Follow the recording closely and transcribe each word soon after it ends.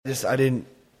I didn't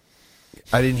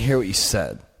hear what you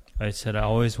said. I said I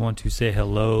always want to say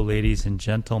hello, ladies and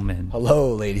gentlemen.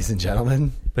 Hello, ladies and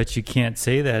gentlemen. But you can't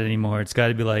say that anymore. It's got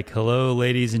to be like, hello,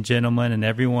 ladies and gentlemen, and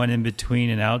everyone in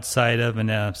between and outside of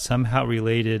and somehow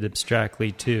related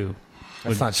abstractly to.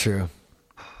 That's not true.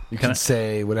 You can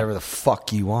say whatever the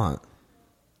fuck you want.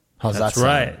 How's that sound?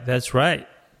 That's right. That's right.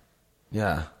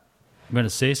 Yeah. I'm going to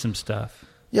say some stuff.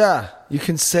 Yeah. You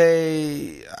can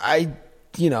say, I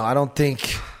don't think...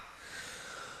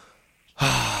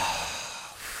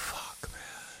 Fuck, man.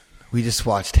 We just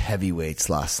watched Heavyweights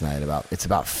last night. It's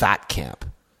about fat camp.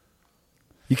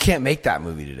 You can't make that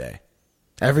movie today.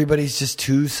 Everybody's just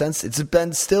too sensitive. It's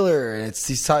Ben Stiller, and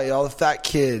he's talking all the fat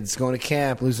kids going to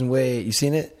camp, losing weight. You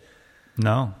seen it?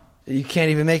 No. You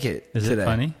can't even make it Is today. it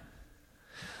funny?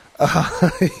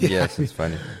 Yes, it's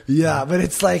funny. Yeah, but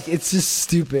it's like, it's just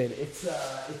stupid.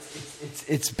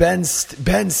 It's Ben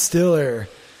Stiller.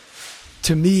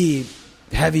 To me,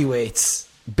 Heavyweights,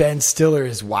 Ben Stiller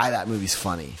is why that movie's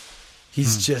funny.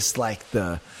 He's just like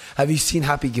have you seen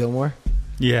Happy Gilmore?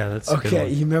 Yeah, that's a good Okay.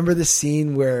 one. You remember the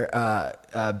scene where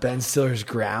Ben Stiller's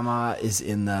grandma is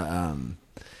in the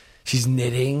she's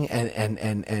knitting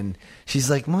and she's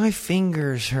like, my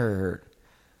fingers hurt.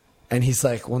 And he's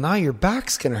like, well, now your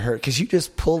back's going to hurt because you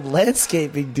just pulled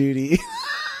landscaping duty.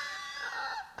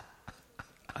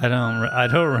 I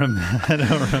don't remember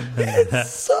that.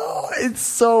 It's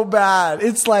so bad.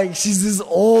 It's like she's this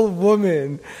old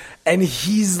woman and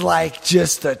he's like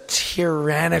just a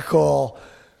tyrannical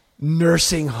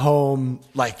nursing home,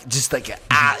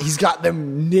 he's got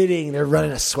them knitting. They're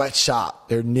running a sweatshop.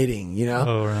 They're knitting, you know?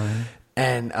 Oh, really?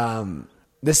 And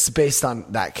this is based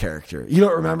on that character. You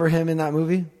don't remember him in that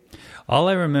movie? All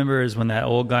I remember is when that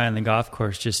old guy on the golf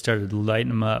course just started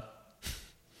lighting him up.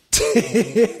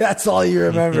 That's all you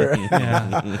remember.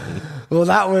 Yeah. Well,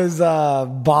 that was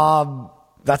Bob.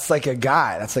 That's like a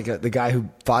guy. That's like the guy who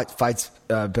fights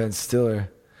Ben Stiller.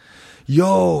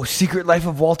 Yo, Secret Life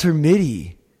of Walter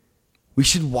Mitty. We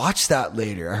should watch that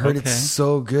later. I heard it's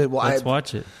so good. Well, Let's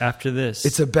watch it after this.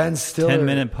 It's a Ben Stiller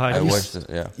 10-minute podcast. I watched it,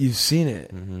 yeah. You've seen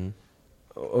it? Mm-hmm.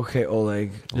 Okay,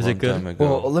 Oleg. Is it good?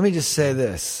 Well, let me just say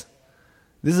this.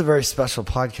 This is a very special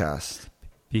podcast.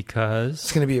 Because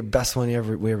It's going to be the best one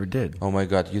we ever did. Oh my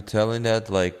God, you telling that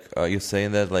you're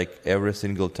saying that like every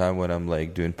single time when I'm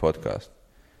like doing podcast.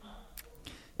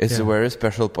 It's a very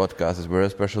special podcast. It's a very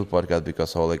special podcast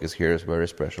because Oleg is here. It's a very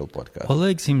special podcast.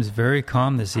 Oleg seems very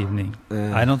calm this evening.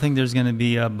 I don't think there's going to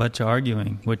be a bunch of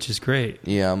arguing, which is great.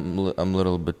 Yeah, I'm a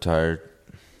little bit tired.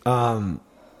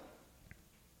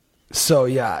 So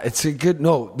yeah, it's a good.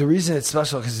 No, the reason it's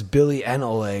special because Billy and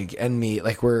Oleg and me,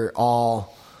 like we're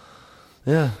all.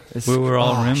 Yeah, We were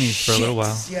all roomies for a little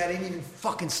while. See, I didn't even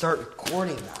fucking start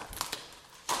recording that.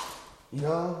 You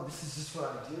know, this is just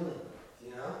what I'm dealing with.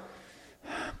 You know,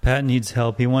 Pat needs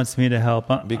help. He wants me to help.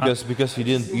 Because you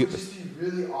didn't. it would just be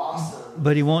really awesome.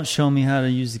 But he won't show me how to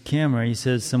use the camera. He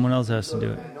says someone else has to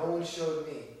do it. Man, no one showed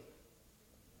me.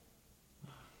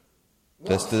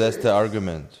 That's the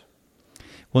argument.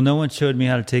 Well, no one showed me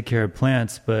how to take care of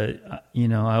plants, but,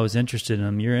 I was interested in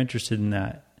them. You're interested in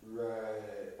that. Right.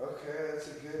 Okay, that's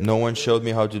a good. No one showed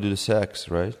me how to do the sex,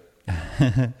 right?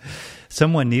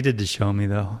 Someone needed to show me,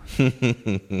 though.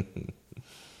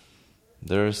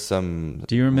 There's some.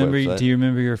 Do you remember? website. Do you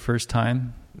remember your first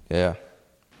time? Yeah.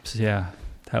 So, yeah,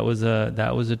 that was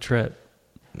a trip.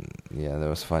 Yeah, that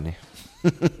was funny.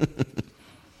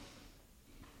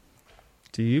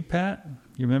 Do you, Pat?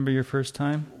 You remember your first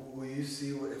time? Will you see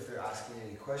if they're asking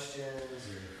any questions?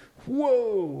 Or...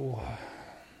 Whoa.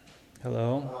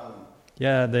 Hello?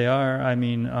 Yeah, they are. I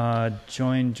mean,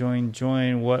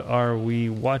 join. What are we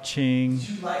watching? Did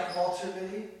you like Walter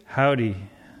Mitty? Howdy.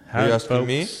 Are you asking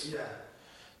me? Yeah.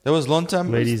 That was a long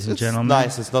time. Ladies and it's gentlemen.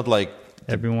 nice. It's not like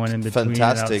Everyone in between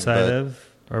fantastic, and outside but of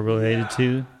or related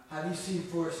to. Have you seen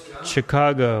Forrest Gump?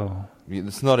 Chicago.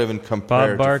 it's not even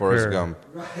compared Bob to Forrest Barker. Gump.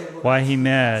 Why he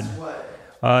mad?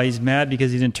 He's mad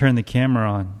because he didn't turn the camera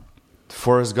on.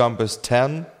 Forrest Gump is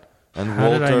 10, and How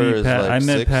did I Walter meet is Pat? like I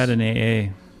met 6. Pat in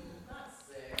AA.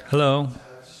 Hello.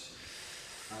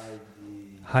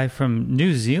 Hi from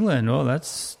New Zealand. Oh,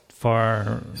 that's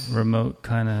far remote,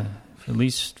 kind of. At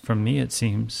least from me, it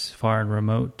seems far and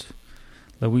remote.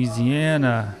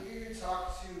 Louisiana. You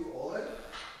talk to Oleg?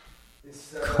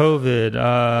 COVID.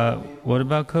 What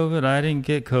about COVID? I didn't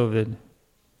get COVID.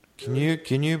 Can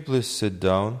you please sit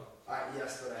down?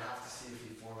 Yes, but I have to see if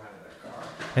he formatted that card.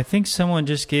 I think someone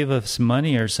just gave us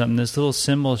money or something. This little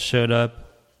symbol showed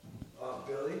up.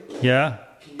 Billy, Yeah.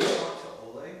 can you talk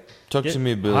to Oleg? Talk to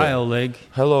me, Billy. Hi, Oleg.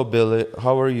 Hello, Billy.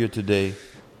 How are you today?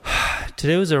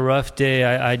 Today was a rough day.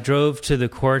 I drove to the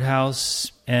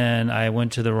courthouse and I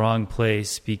went to the wrong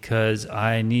place because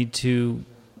I need to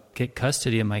get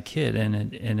custody of my kid, and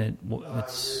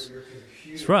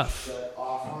it's rough.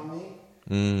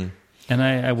 And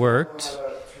I worked.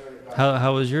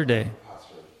 How was your day?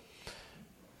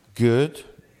 Good.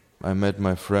 I met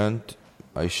my friend.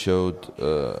 I showed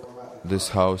this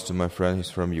house to my friend. He's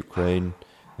from Ukraine,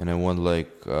 and I want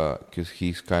because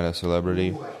he's kind of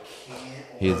celebrity.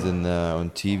 He's on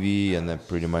TV and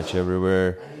pretty much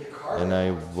everywhere, and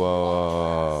I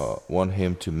want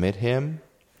him to meet him.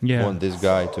 Yeah. Want this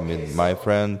guy to meet my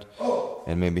friend,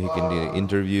 and maybe he can do an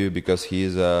interview because he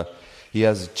has a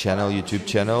YouTube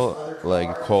channel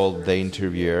called The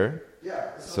Interviewer.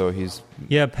 So he's.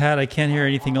 Yeah, Pat, I can't hear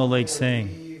anything Oleg's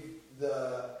saying.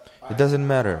 It doesn't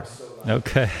matter.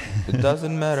 Okay. It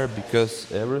doesn't matter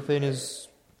because everything is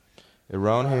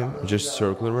around him, just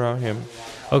circling around him.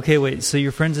 Okay, wait. So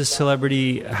your friend's a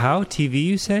celebrity? How? TV?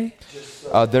 You say?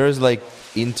 There is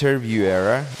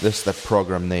Interviewer. That's the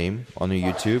program name on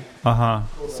YouTube.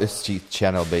 It's his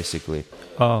channel basically.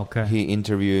 Oh, okay. He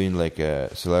interviewing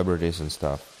celebrities and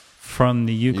stuff from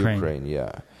the Ukraine. Ukraine,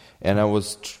 yeah. And I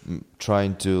was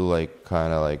trying to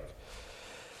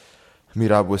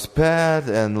meet up with Pat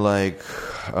and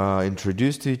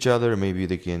introduce to each other. Maybe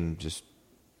they can just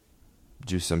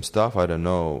do some stuff. I don't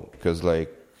know, because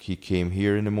he came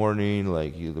here in the morning.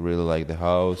 He really liked the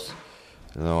house.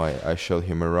 I showed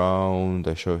him around.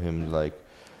 I showed him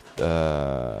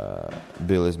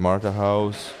Billy's Marta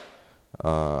house.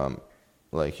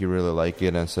 He really liked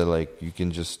it and said you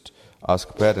can just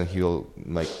ask Pat and he'll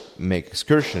make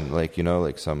excursion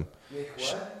some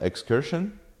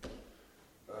excursion.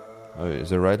 Is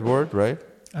the right word, right?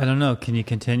 I don't know. Can you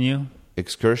continue?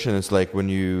 Excursion is when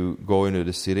you go into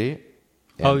the city.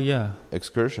 Oh yeah.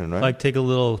 Excursion, right? Take a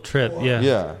little trip. Yeah.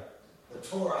 Yeah. A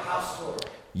tour, a house tour.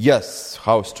 Yes,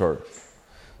 house tour.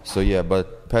 So yeah,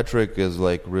 but Patrick is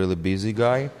really busy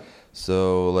guy,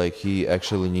 so he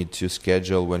actually need to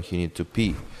schedule when he need to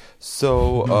pee.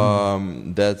 So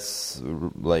that's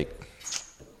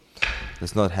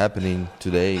not happening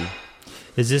today.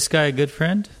 Is this guy a good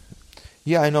friend?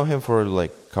 Yeah, I know him for a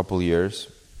couple years,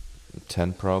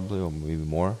 10 probably, or maybe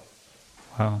more.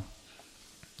 Wow.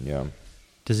 Yeah.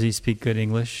 Does he speak good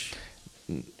English?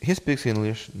 He speaks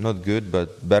English, not good,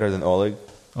 but better than Oleg.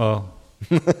 Oh.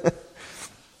 Oleg,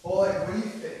 what do you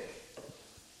think?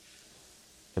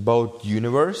 About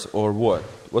universe or what?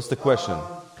 What's the question?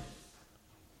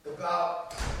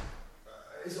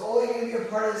 Is Oleg going to be a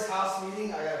part of this house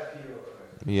meeting? I got to pee real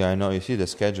quick. Yeah, I know. You see the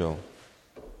schedule.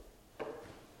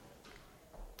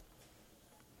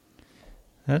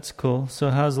 That's cool.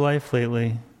 So how's life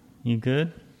lately? You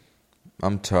good?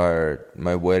 I'm tired.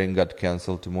 My wedding got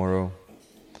canceled tomorrow.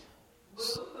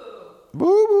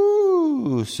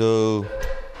 Boo-boo! So,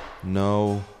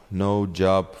 no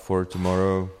job for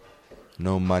tomorrow.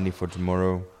 No money for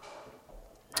tomorrow.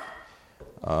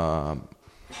 But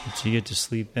you get to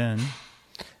sleep in.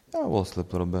 I will sleep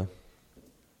a little bit.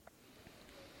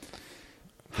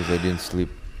 Because I didn't sleep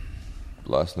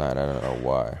last night. I don't know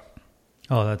why.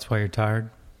 Oh, that's why you're tired?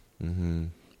 Mm-hmm.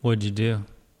 What'd you do?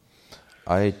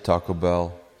 I ate Taco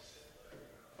Bell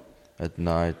at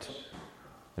night.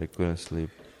 I couldn't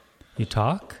sleep. You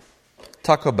talk?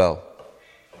 Taco Bell.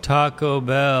 Taco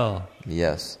Bell.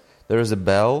 Yes. There is a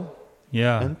bell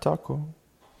Yeah. and taco.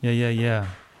 Yeah.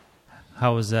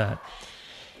 How was that?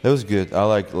 It was good. I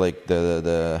like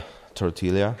the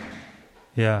tortilla.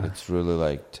 Yeah. It's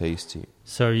really tasty.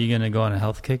 So are you going to go on a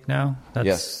health kick now?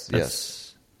 Yes.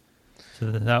 So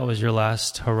that was your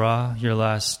last hurrah, your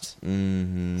last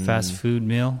fast food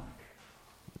meal?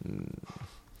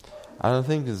 I don't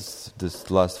think this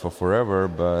lasts for forever,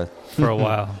 but For a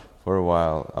while. For a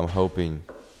while. I'm hoping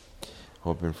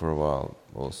for a while.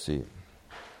 We'll see.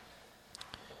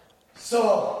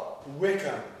 So,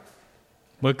 Wickham.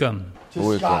 Wickham.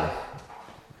 Got it.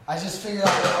 I just figured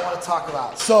out what I want to talk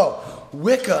about. So,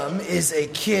 Wickham is a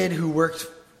kid who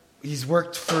he's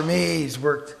worked for me, he's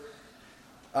worked,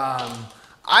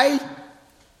 I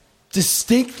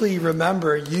distinctly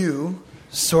remember you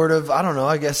sort of, I don't know,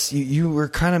 I guess you were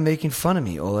kind of making fun of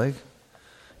me, Oleg.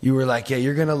 You were like, yeah,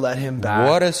 you're going to let him back.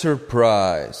 What a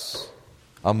surprise.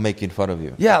 I'm making fun of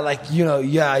you. Yeah,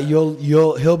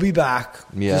 he'll be back.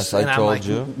 Yes, I told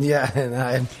you. Yeah,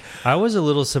 and I was a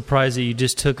little surprised that you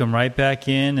just took him right back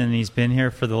in, and he's been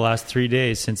here for the last 3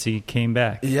 days since he came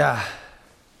back. Yeah.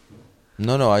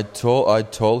 No, I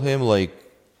told him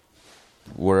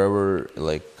wherever,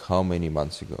 how many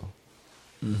months ago?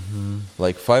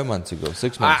 5 months ago,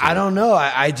 6 months ago. I don't know.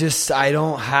 I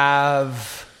don't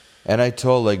have And I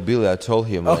told like Billy, I told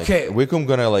him like, Okay. Wickham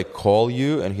gonna like call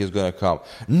you and he's gonna come.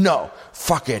 No,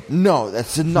 fuck it, no,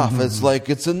 that's enough.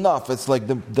 It's enough. It's like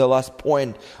the last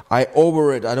point. I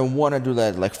over it. I don't want to do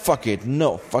that. Like fuck it,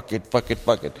 no, fuck it.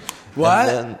 What? And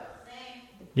then,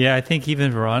 Yeah, I think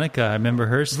even Veronica, I remember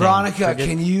her saying. Veronica,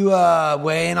 can you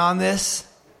weigh in on this?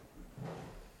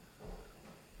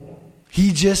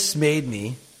 He just made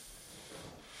me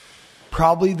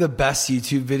probably the best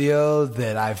YouTube video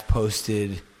that I've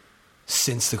posted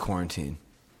since the quarantine.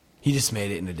 He just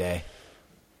made it in a day.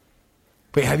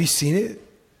 Wait, have you seen it?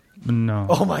 No.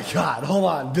 Oh my God! Hold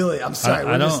on, Billy. I'm sorry.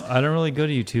 I don't really go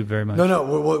to YouTube very much.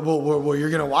 No.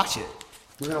 You're gonna watch it.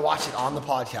 We're gonna watch it on the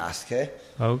podcast. Okay.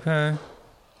 Okay.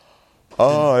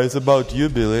 oh, it's about you,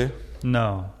 Billy.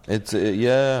 No. It's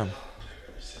yeah.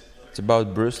 It's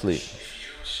about Bruce Lee.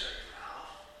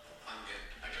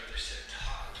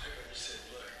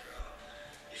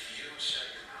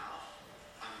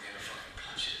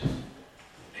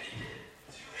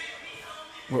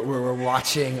 We're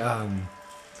watching. I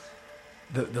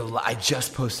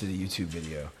just posted a YouTube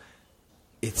video.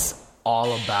 It's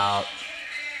all about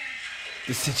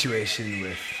the situation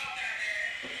with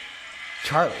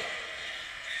Charlie,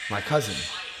 my cousin,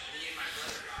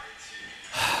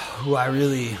 who I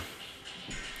really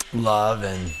love,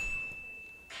 and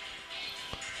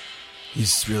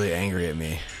he's really angry at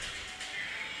me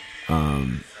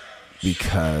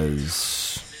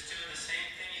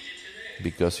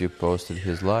Because you posted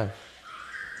his life.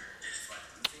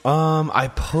 I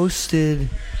posted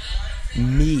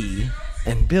me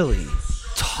and Billy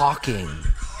talking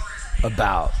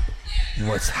about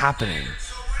what's happening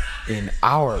in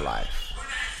our life.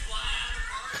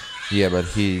 Yeah, but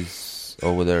he's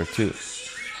over there too.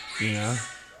 You know?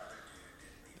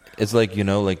 It's like, you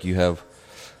know, like you have,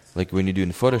 like when you're doing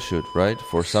a photo shoot, right?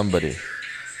 For somebody,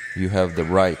 you have the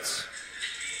rights.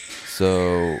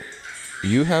 So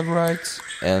you have rights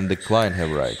and the client have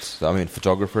rights. I mean,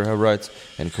 photographer have rights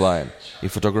and client.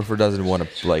 If photographer doesn't want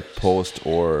to like post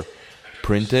or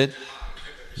print it,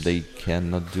 they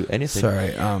cannot do anything.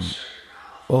 Sorry.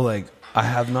 Well, like, I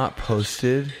have not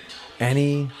posted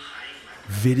any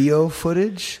video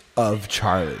footage of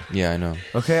Charlie. Yeah, I know.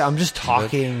 Okay? I'm just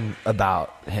talking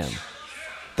about him.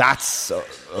 That's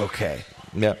okay.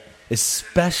 Yeah.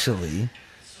 Especially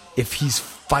if he's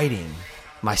fighting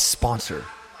my sponsor.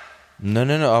 No.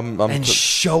 And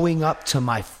showing up to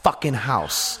my fucking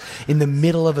house in the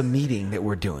middle of a meeting that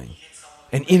we're doing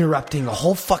and interrupting a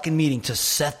whole fucking meeting to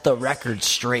set the record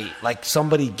straight. Like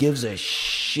somebody gives a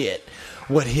shit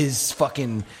what his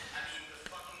fucking...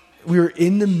 We were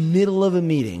in the middle of a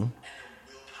meeting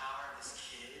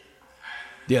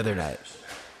the other night.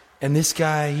 And this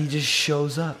guy, he just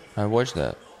shows up. I watched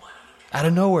that. Out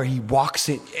of nowhere, he walks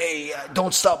in. Hey,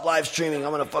 don't stop live streaming.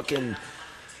 I'm going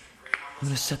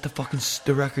to set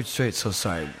the record straight. So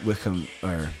sorry, Wickham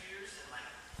or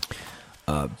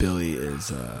Billy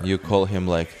is. You call him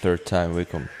like third time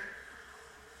Wickham.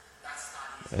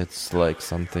 It's like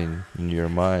something in your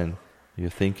mind. You're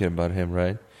thinking about him,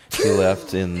 right? He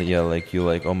left in, like you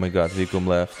like, oh my God, Wickham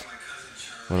left.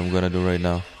 What I'm gonna do right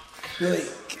now?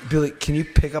 Billy, can you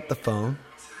pick up the phone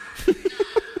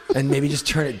and maybe just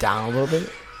turn it down a little bit?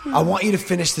 I want you to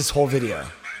finish this whole video.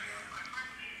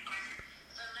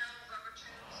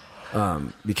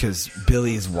 Because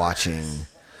Billy is watching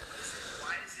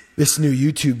this new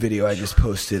YouTube video I just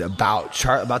posted about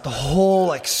about the whole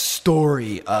like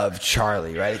story of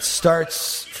Charlie, right? It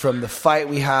starts from the fight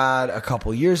we had a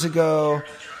couple years ago,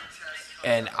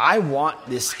 and I want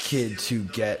this kid to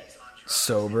get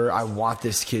sober. I want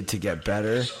this kid to get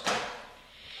better.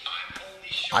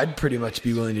 I'd pretty much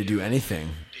be willing to do anything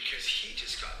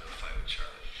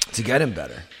to get him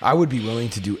better. I would be willing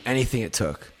to do anything it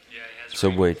took. So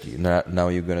wait, now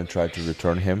you're gonna try to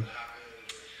return him?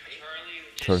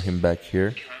 Turn him back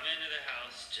here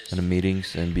in the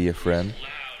meetings and be a friend?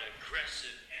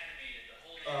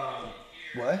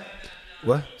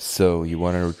 What? So you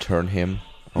want to return him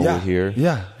over here?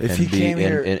 Yeah. If he came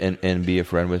here and be a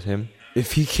friend with him?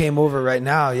 If he came over right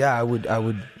now, yeah, I would.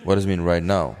 What does it mean right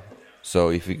now? So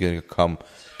if he can come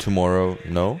tomorrow,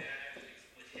 no?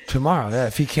 Tomorrow, yeah.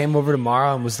 If he came over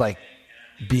tomorrow and was like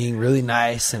being really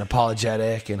nice and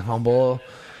apologetic and humble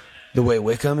the way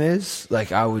Wickham is,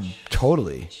 like I would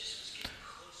totally.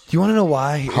 Do you want to know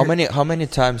why? How many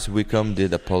times Wickham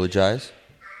did apologize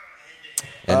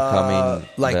and coming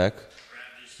back?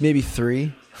 Maybe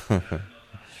 3.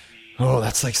 Oh,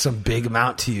 that's like some big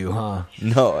amount to you, huh?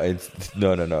 No.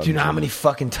 Do you know how many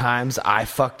fucking times I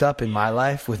fucked up in my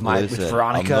life with with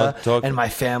Veronica and my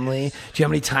family? Do you know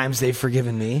how many times they've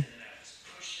forgiven me?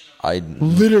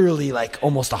 Literally like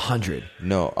almost 100.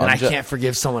 No, And I can't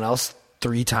forgive someone else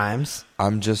 3 times.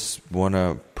 I'm just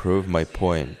wanna prove my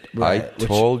point. Right, I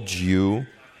told you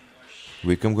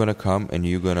Wickham gonna come and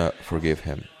you gonna forgive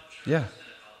him. Yeah.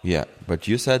 Yeah, but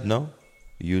you said no.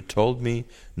 You told me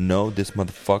no. This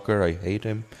motherfucker, I hate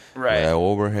him. Right. I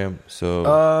over him. So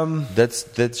that's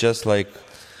just like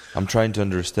I'm trying to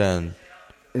understand.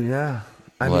 Yeah.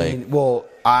 I Like- mean, well,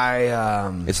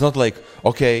 It's not like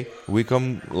okay,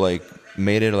 Wickham like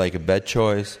made it like a bad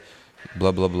choice,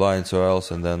 blah blah blah, and so else,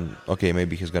 and then okay,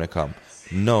 maybe he's gonna come.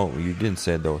 No, you didn't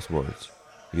say those words.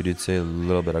 You did say a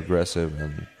little bit aggressive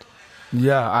and.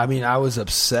 yeah, I mean, I was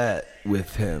upset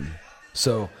with him.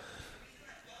 So,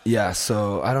 yeah,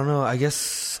 so I don't know. I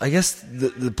guess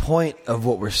the point of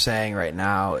what we're saying right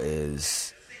now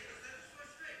is,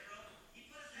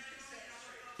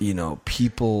 you know,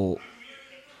 people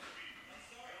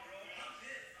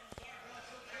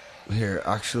here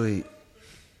actually.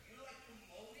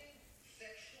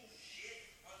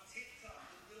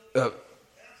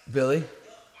 Billy,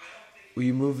 will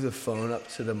you move the phone up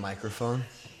to the microphone?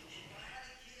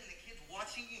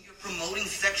 Promoting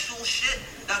sexual shit?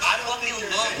 That's fucking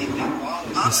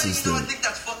low. This is I think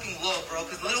that's fucking low, bro.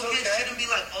 Because little kids shouldn't be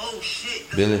like, oh shit.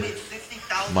 Billy,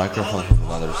 microphone from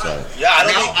the other side. Yeah, I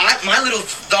don't know. My little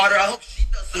daughter, I hope she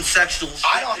does some sexual shit.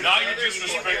 Now you're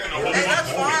disrespecting the whole And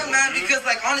that's fine, man. Because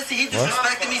like honestly, he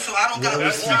disrespected me, so I don't got to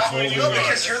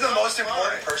because you're the most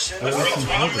important person. I'm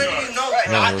letting you know.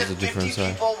 No, Not there's the a different 50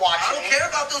 side. people watching. I don't care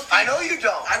about those people. I know you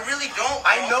don't. I really don't.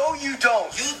 I know you don't.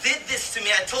 You did this to me.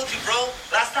 I told you, bro.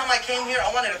 Last time I came here,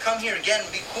 I wanted to come here again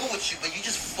and be cool with you, but you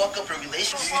just fuck up a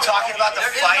relationship. You talking about the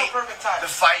There is fight? no perfect time.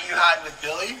 The fight you had with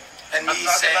Billy and me I'm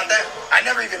talking saying about that. I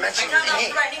never even mentioned your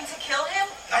name. threatening to kill him?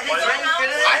 I didn't What? threaten to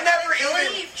kill him. I never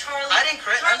even. Leave, Charlie. I didn't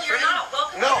credit. Charlie, you're not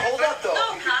welcome. No, hold up though. No,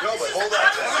 Pat, No, this but is hold up.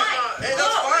 out of line. Hey,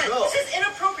 that's fine. No. This is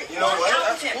inappropriate. You know Walk what? out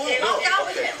That's with him. cool. Walk No. out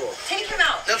with Okay, him. cool. Take him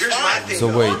out. That's Here's my fine. thing. So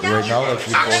wait, right now like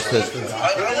you posted.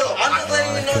 I'm just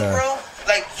letting you know, bro.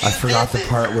 Like, I forgot the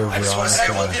part where I just wanna say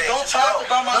one Veronica. thing. Don't talk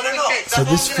about my open case. So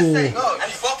That's this all I'm gonna fool- say.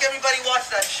 And fuck everybody watch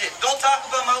that shit. Don't talk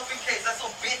about my open case. That's a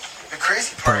bitch. The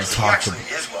crazy part is he talk actually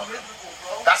is welcome.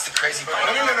 That's the crazy part.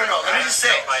 No. Let me just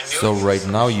say. So right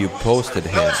now you posted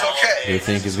him. No, it's okay. Do you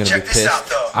think he's gonna Check be this pissed out,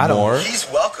 though. I don't- more? He's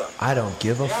welcome. I don't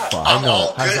give a fuck. I know.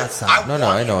 All How's good. that sound? No,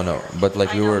 I know. But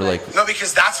like we were like No,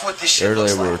 because that's what this shit earlier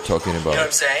looks we like. were talking You know what I'm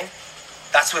about. saying?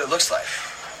 That's what it looks like.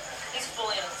 He's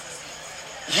fully in his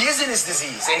system. He is in his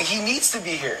disease, and he needs to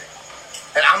be here.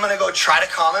 And I'm gonna go try to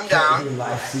calm him down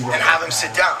and have him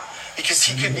sit down. Because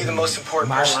he could be the most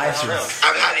important person in this room.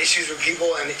 I've had issues with people,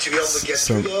 and to be able to get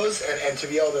through those, and to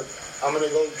be able to, I'm gonna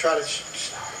go try to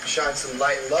shine some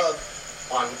light and love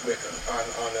on Wickham, on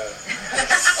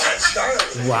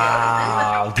Charlotte.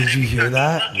 Wow, did you hear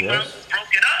that? Yes.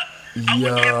 Broke it up. I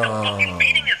Yo. would have the fucking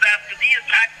beating his ass because he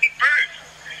attacked me first.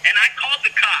 And I called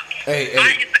the cops. Hey.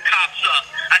 I hit the cops up.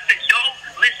 I said, yo,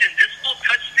 listen, this fool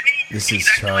touched me. This He's is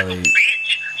acting like a Charlie. bitch,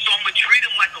 so I'm going to treat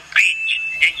him like a bitch.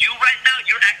 And you right now,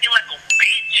 you're acting like a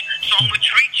bitch, so I'm going to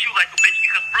treat you like a bitch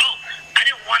because, bro, I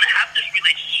didn't want to have this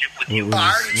relationship with you. I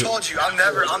already told you, I'm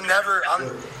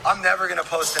never gonna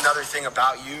post another thing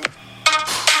about you.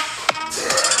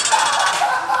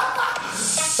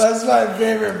 That's my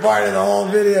favorite part of the whole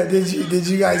video. Did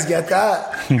you guys get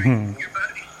that? You're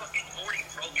about to be fucking 40,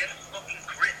 bro. Get a fucking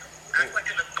grip. Act like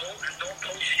an adult and don't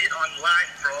post shit online,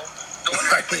 bro.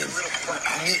 Don't act like a little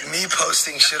fucking... Me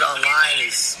posting shit online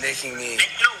is making me And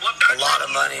you know what, a lot of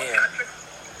money.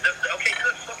 Okay,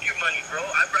 good. Fuck your money, bro.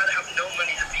 I'd rather have no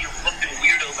money than be a fucking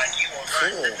weirdo like you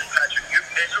online. Cool. Listen, Patrick, you're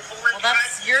miserable Well,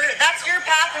 inside. that's your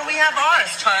path, and we have ours,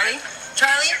 Charlie.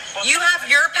 Charlie, you have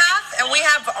your path, and we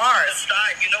have ours.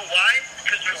 Inside, you know why?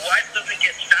 Because your wife doesn't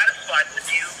get satisfied with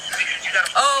you because you got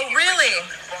Oh, really?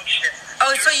 function.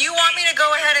 Oh, so you want me to go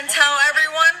ahead and tell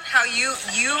everyone how you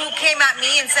came at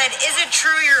me and said, "Is it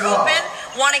true you're open?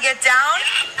 Want to get down?"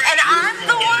 And I'm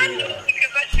the one.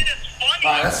 Because that shit is funny.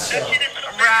 That shit is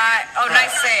Right. Oh,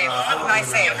 nice save. Nice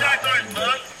save. You guys are in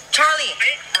love. Charlie,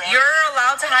 you're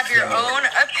allowed to have your own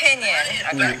opinion.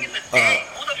 Back in the day,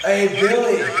 who the fuck Hey, are you,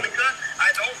 Billy. Veronica?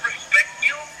 I don't respect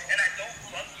you and I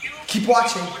don't love you. Keep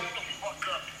watching. Shut the fuck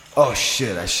up. Oh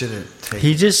shit! I should have taken.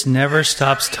 He just never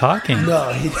stops talking.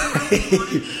 No,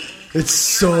 it's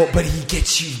so. But he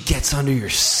gets under your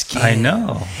skin. I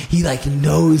know. He like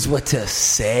knows what to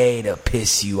say to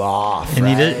piss you off. And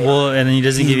he right? did well, and he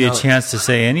doesn't He give you a knows- chance to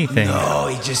say anything. No,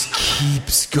 he just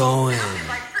keeps going.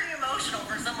 Like pretty emotional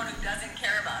for someone who doesn't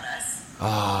care about us.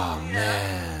 Oh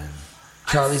man,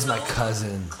 Charlie's my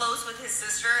cousin. Close with his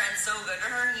sister and so good to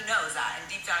her, he knows that, and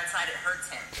deep down inside it hurts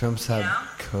him. Trump's had You know?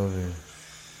 COVID.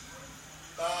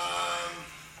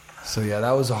 So yeah,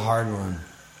 that was a hard one.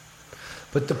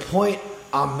 But the point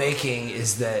I'm making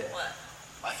is that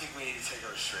I think we need to take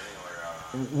our restraining order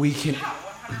out.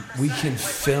 we can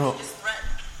film.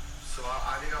 So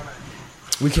I think I'm gonna.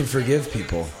 We can forgive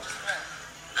people.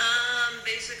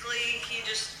 Basically,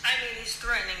 he's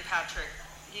threatening Patrick.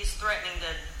 He's threatening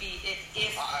to be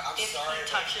if he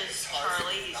touches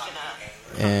Charlie, he's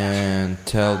gonna. And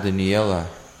tell Daniela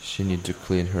she need to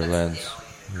clean her lens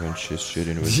when she's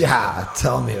shooting with. Yeah,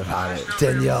 tell me about it,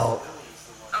 Danielle.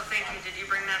 Oh, thank you. Did you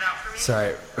bring that out for me?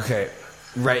 Sorry. Okay.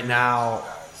 Right now,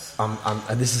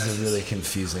 this is a really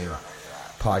confusing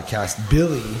podcast.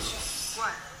 Billy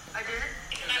What? I did?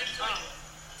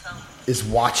 is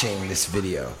watching this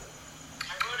video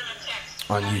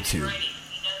on YouTube.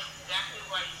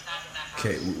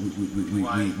 Okay,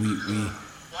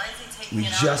 we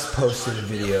just posted a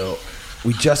video.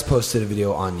 We just posted a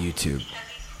video on YouTube,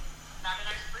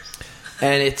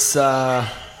 and it's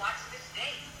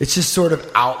just sort of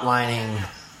outlining.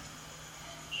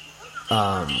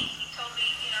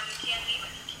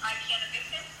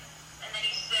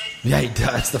 Yeah, he does.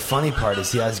 That's the funny part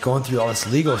is he's going through all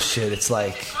this legal shit. It's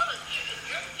like,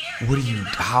 what are you?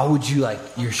 How would you like?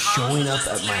 You're showing up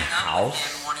at my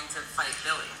house.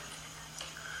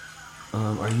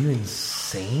 Are you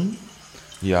insane?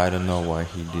 Yeah, I don't know why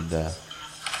he did that.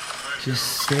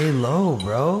 Just stay low,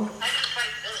 bro. Well,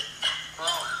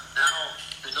 now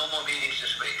there's no more meetings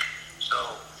this week, so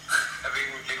every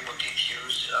week will teach you.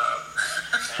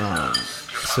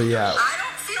 So yeah, I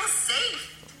don't feel safe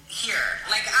here.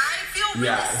 Like, I feel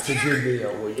yeah, it's a good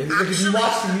video. If you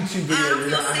watch the YouTube video, you're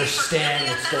gonna understand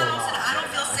what's going on right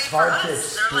now. It's hard to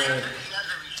explain.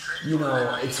 You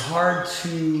know, it's hard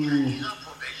to.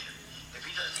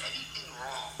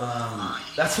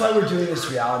 That's why we're doing this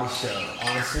reality show.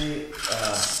 Honestly,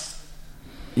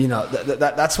 you know,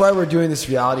 that's why we're doing this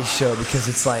reality show, because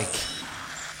it's like,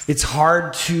 it's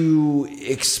hard to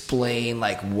explain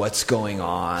like what's going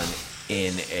on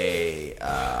in a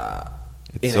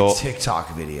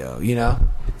TikTok video. You know,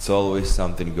 It's always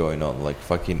something going on. Like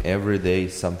fucking every day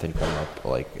something come up.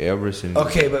 Like every single.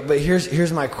 Okay, but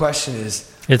here's my question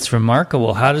is. It's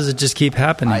remarkable. How does it just keep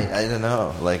happening? I don't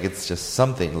know. Like it's just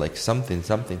something. Like something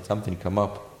come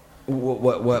up.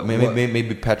 What?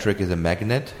 Maybe Patrick is a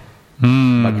magnet.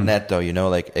 Magneto, you know,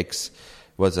 like X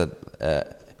was a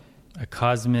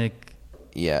cosmic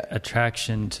yeah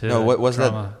attraction to no. What was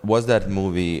drama. that? Was that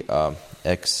movie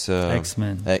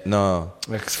X-Men? No,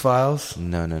 X-Files?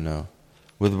 No.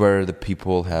 With where the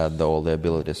people had all the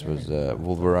abilities was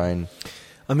Wolverine.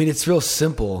 I mean, it's real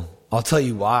simple. I'll tell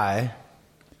you why.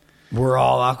 We're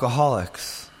all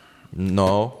alcoholics.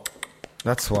 No.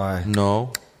 That's why.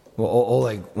 No. Well,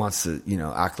 Oleg wants to,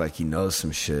 act like he knows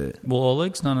some shit. Well,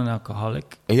 Oleg's not an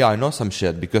alcoholic. Yeah, I know some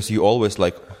shit because you always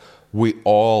like, we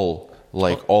all,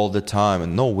 like all the time.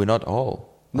 And no, we're not all.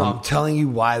 No, I'm telling you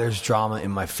why there's drama in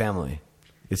my family.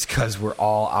 It's because we're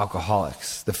all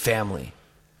alcoholics. The family.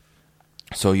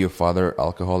 So your father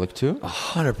alcoholic too?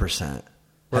 100%.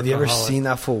 Have you ever seen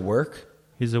that full work?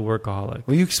 He's a workaholic.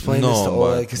 Will you explain this to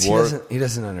Oleg? Because work- he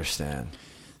doesn't understand.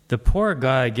 The poor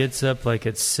guy gets up like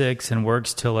at 6 and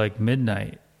works till like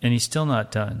midnight, and he's still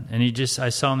not done. And I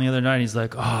saw him the other night. He's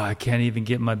like, "Oh, I can't even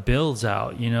get my bills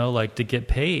out, like to get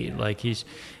paid." Like he's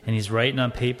writing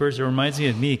on papers. It reminds me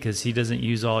of me because he doesn't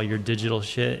use all your digital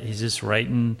shit. He's just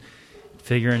writing,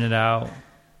 figuring it out.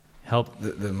 Help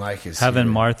the mic is having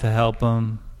here. Martha help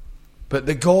him. But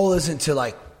the goal isn't to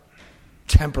like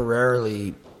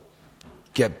temporarily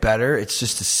get better. It's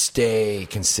just to stay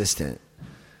consistent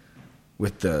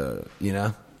with the,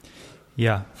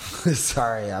 Yeah.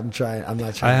 Sorry, I'm not trying.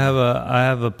 I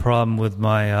have a problem with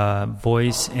my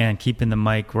voice and keeping the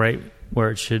mic right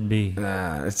where it should be.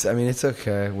 Nah, it's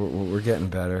okay. We're getting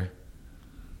better.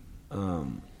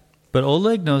 But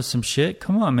Oleg knows some shit.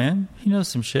 Come on, man. He knows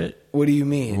some shit. What do you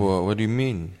mean? What do you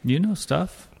mean? You know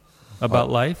stuff about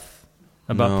life,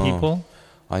 about No, people.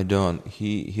 I don't.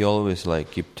 He always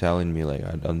like keep telling me like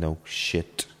I don't know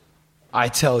shit. I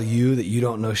tell you that you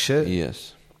don't know shit?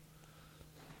 Yes.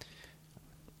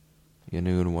 You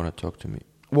don't want to talk to me.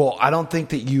 Well, I don't think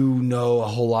that you know a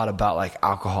whole lot about like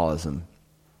alcoholism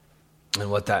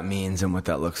and what that means and what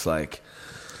that looks like.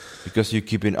 Because you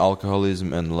keep in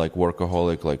alcoholism and like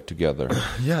workaholic like together.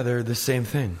 Yeah, they're the same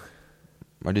thing.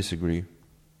 I disagree.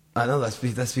 I know that's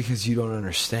because you don't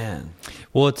understand.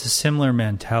 Well, it's a similar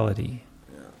mentality,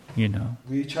 Will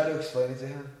you try to explain it to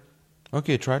him?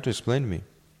 Okay, try to explain to me.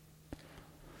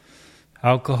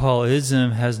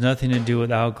 Alcoholism has nothing to do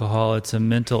with alcohol. It's a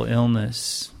mental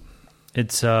illness.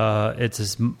 It's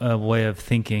a way of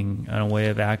thinking and a way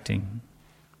of acting.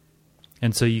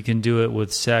 And so you can do it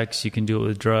with sex, you can do it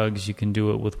with drugs, you can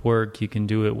do it with work, you can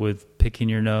do it with picking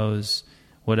your nose,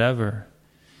 whatever.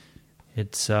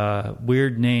 It's a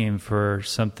weird name for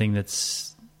something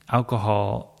that's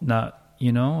alcohol,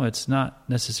 it's not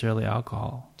necessarily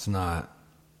alcohol. It's not.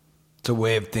 It's a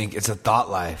way of thinking. It's a thought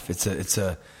life. It's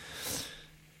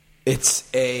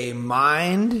a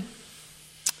mind.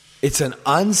 It's an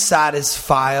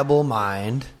unsatisfiable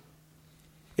mind.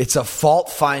 It's a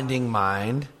fault-finding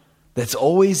mind that's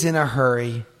always in a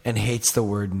hurry and hates the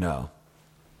word no.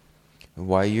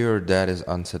 Why your dad is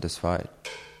unsatisfied?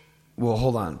 Well,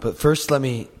 hold on. But first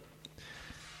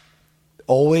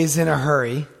always in a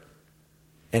hurry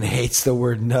and hates the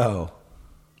word no.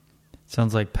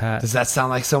 Sounds like Pat. Does that sound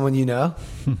like someone you know?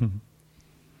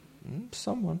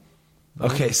 Someone.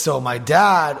 Okay, so my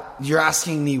dad, you're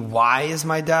asking me why is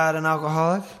my dad an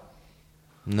alcoholic?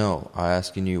 No, I'm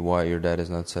asking you why your dad is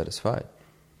not satisfied.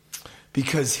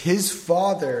 Because his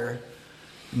father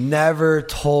never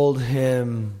told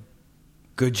him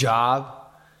good job,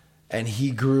 and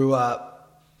he grew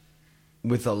up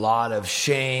with a lot of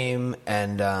shame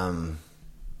and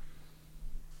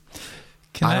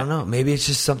I don't know. Maybe it's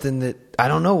just something that I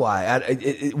don't know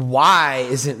why. Why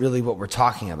isn't really what we're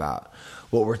talking about.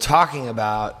 What we're talking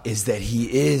about is that he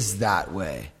is that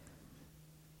way.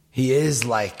 He is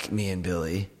like me and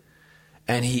Billy,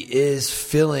 and he is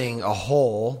filling a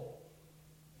hole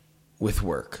with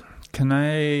work. Can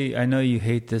I know you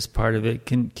hate this part of it.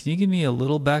 Can you give me a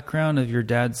little background of your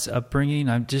dad's upbringing?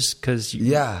 I'm just because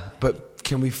Yeah, but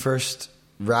can we first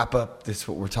wrap up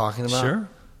what we're talking about? Sure.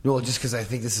 Well, just because I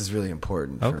think this is really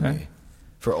important for me,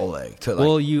 for Oleg.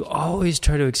 Well, you always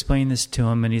try to explain this to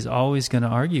him, and he's always going to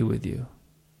argue with you.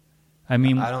 I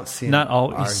mean, I don't see him not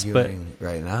always, arguing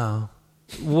right now.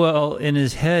 Well, in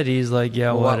his head, he's like,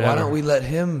 yeah, whatever. Why don't we let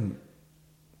him?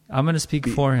 I'm going to speak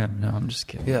for him. No, I'm just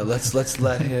kidding. Yeah, let's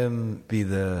let him be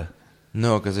the.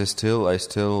 No, because I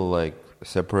still like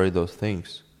separate those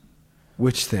things.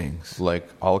 Which things? Like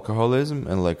alcoholism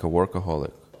and like a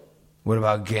workaholic. What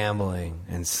about gambling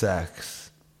and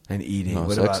sex and eating? No,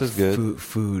 what sex about is good.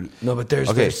 Food? No, but there's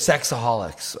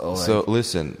sexaholics. So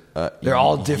listen, they're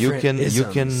all different. You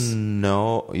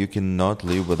cannot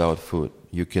live without food.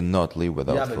 You cannot live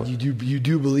without food. Yeah, but you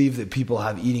do believe that people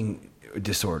have eating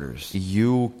disorders.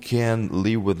 You can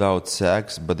live without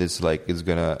sex, but it's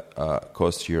gonna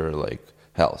cost your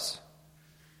health.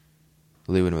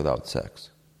 Living without sex.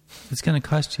 It's gonna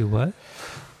cost you what?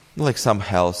 Like some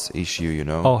health issue, you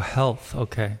know. Oh, health.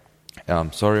 Okay.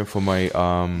 Sorry for my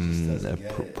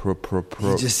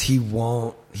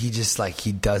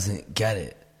He doesn't get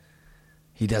it.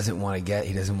 He doesn't want to get.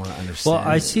 He doesn't want to understand. Well,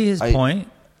 I see his point.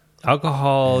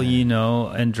 Alcohol,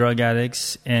 and drug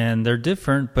addicts, and they're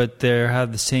different, but they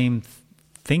have the same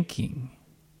thinking,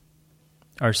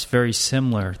 or very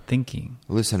similar thinking.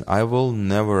 Listen, I will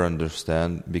never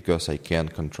understand because I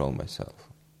can't control myself.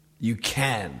 You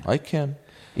can. I can.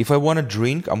 If I want to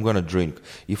drink, I'm going to drink.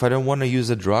 If I don't want to use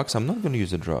the drugs, I'm not going to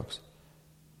use the drugs.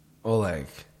 Oleg,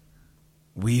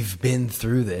 we've been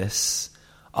through this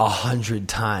 100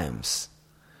 times.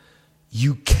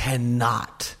 You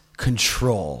cannot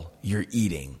control your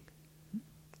eating.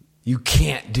 You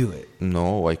can't do it.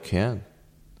 No, I can.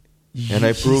 And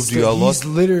I proved you I lost.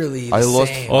 Literally I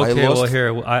lost. same. Okay, I lost, well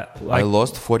here I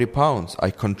lost 40 pounds.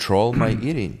 I control my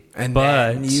eating. And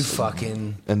then you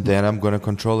fucking. And then I'm gonna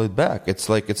control it back. It's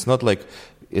not like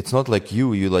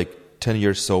you. You 10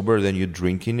 years sober, then you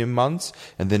drinking in months,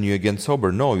 and then you again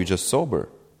sober. No, you're just sober.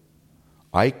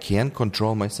 I can't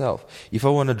control myself. If I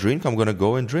want to drink, I'm gonna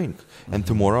go and drink. And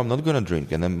tomorrow I'm not gonna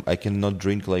drink, and then I cannot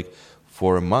drink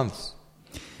for a month,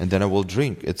 and then I will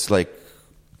drink. It's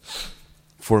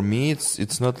for me,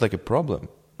 it's not like a problem.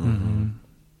 Mm-hmm.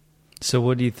 So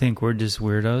what do you think? We're just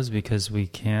weirdos because we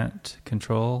can't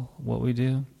control what we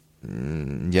do?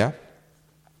 Yeah.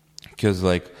 Because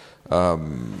for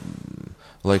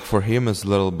him, it's a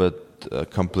little bit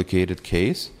complicated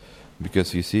case.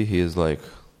 Because you see, he is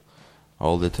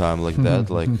all the time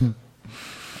that,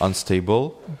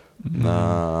 unstable.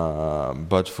 Mm-hmm.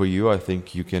 But for you, I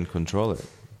think you can control it.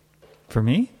 For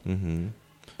me? Mm-hmm.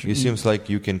 It seems like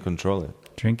you can control it.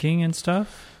 Drinking and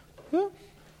stuff? Yeah.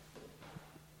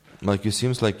 It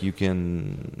seems like you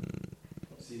can.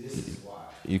 See, this is why.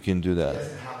 You can do that. He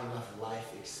doesn't have enough life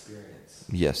experience.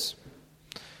 Yes.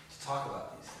 To talk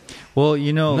about these things. Well,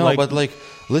 No, but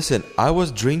listen, I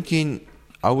was drinking. It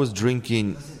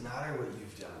doesn't matter what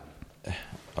you've done.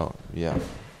 Oh, yeah.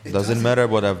 It doesn't matter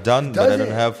what I've done, but I don't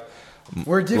have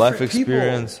life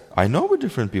experience. People. I know we're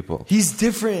different people. He's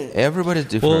different. Everybody's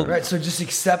different. Right, so just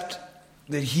accept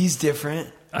that he's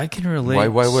different I can relate.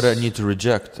 Why would I need to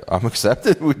reject? I'm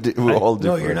accepted. We're all No,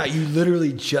 different. you're not. You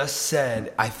literally just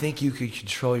said, I think you could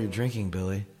control your drinking,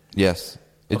 Billy. Yes.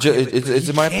 Okay, but It's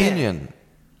he my can't. opinion.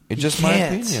 It's He just my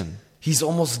can't. opinion. He's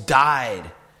almost died.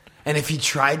 And if he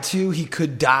tried to, he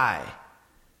could die.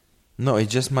 No,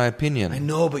 it's just my opinion. I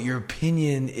know, but your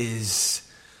opinion is...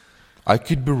 I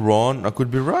could be wrong. I could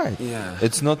be right. Yeah.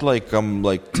 It's not like I'm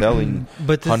like telling.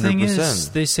 But the 100%. thing is,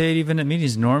 they say it even at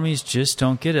meetings, normies just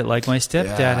don't get it. Like my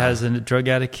stepdad Yeah. has a drug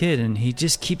addict kid, and he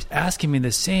just keeps asking me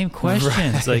the same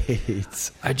questions. Like,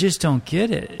 Right. I just don't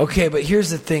get it. Okay, but here's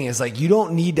the thing: is like you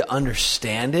don't need to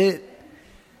understand it.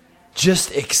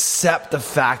 Just accept the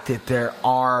fact that there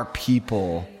are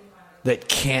people that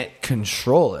can't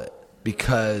control it.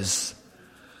 Because,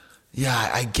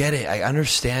 yeah, I get it. I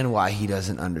understand why he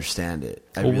doesn't understand it.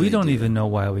 I Well, we really don't do. even know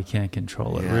why we can't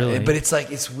control it, Yeah, really. But it's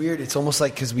like it's weird. It's almost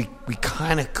like because we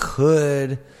kind of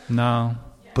could, No.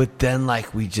 but then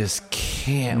like we just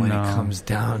can't when No. it comes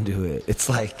down to it. It's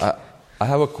like I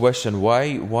have a question.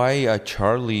 Why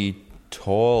Charlie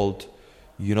told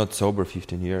you're not sober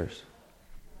 15 years?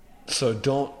 so.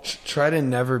 Don't try to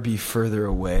never be further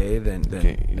away than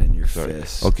Okay, your sorry.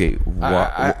 fist. Okay.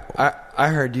 I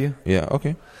heard you Yeah.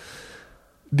 Okay.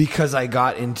 because I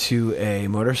got into a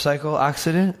motorcycle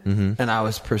accident and I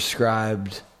was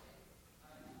prescribed.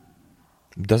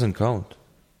 Doesn't count.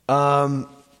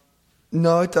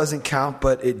 No, it doesn't count,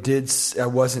 but it did. I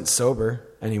wasn't sober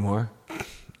anymore.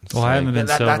 Well, I haven't been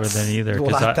That- sober that's- then either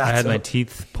well, because I had my that's-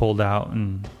 teeth pulled out,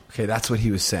 and Okay, that's what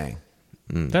he was saying.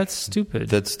 that's stupid.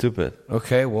 That's stupid.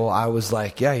 Okay, well, I was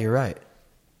like, yeah, you're right.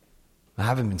 I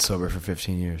haven't been sober for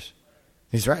 15 years.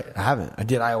 He's right. I haven't. I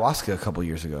did ayahuasca a couple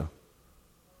years ago.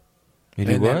 You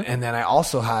did and what? then I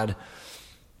also had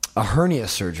a hernia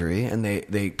surgery, and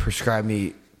they prescribed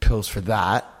me pills for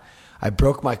that. I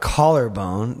broke my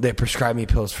collarbone. They prescribed me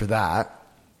pills for that.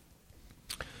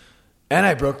 And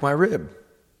I broke my rib.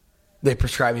 They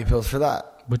prescribed me pills for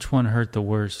that. Which one hurt the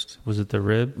worst? Was it the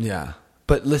rib? Yeah.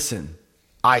 But listen,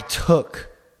 I took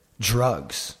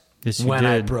drugs Yes, you when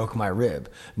I did. broke my rib.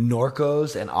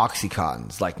 Norcos and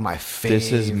Oxycontins, like my favorite.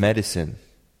 This is medicine.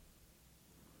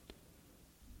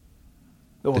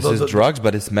 Well, This those is are- drugs,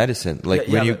 but it's medicine. Like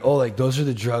yeah, when you. but, like those are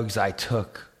the drugs I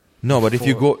took. No, but if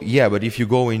you before. go, but if you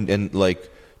go in and like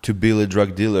to be a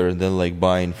drug dealer and then like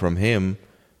buying from him,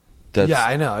 that's Yeah,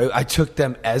 I know. I took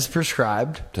them as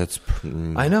prescribed. that's.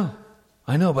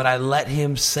 I know, but I let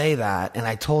him say that, and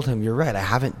I told him, "You're right. I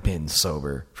haven't been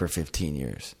sober for 15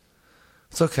 years.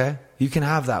 It's okay. You can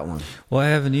have that one Well, I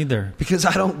haven't either. because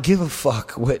I don't give a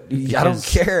fuck what. I don't Because-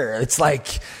 care. It's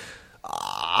like,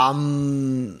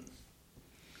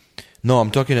 No,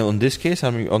 I'm talking on this case.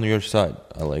 I'm on your side.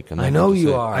 I know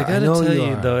you are. I gotta know tell you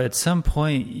are. though, at some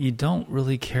point you don't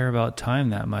really care about time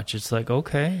that much. It's like,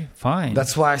 okay, fine.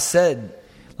 That's why I said,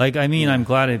 like, I mean, I'm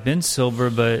glad I've been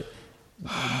sober, but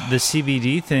the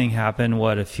CBD thing happened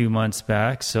a few months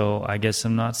back, so I guess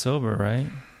I'm not sober, right?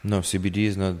 No, CBD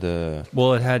is not the.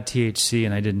 Well, it had THC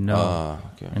and I didn't know,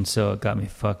 Okay. and so it got me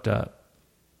fucked up.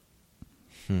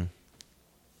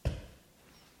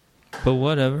 But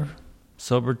whatever.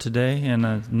 Sober today, and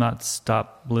I've not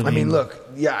stopped living. I mean, look,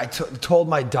 yeah, I told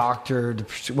my doctor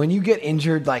when you get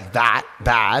injured like that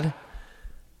bad,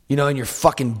 you know, and your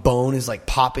fucking bone is like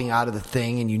popping out of the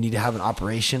thing, and you need to have an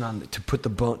operation to put the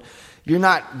bone. You're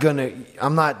not gonna.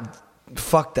 I'm not.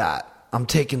 Fuck that. I'm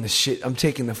taking the shit. I'm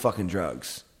taking the fucking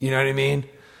drugs. You know what I mean?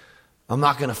 I'm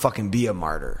not gonna fucking be a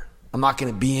martyr. I'm not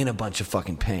gonna be in a bunch of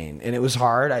fucking pain. And it was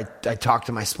hard. I talked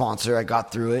to my sponsor. I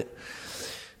got through it.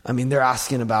 I mean, they're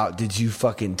asking about, did you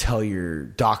fucking tell your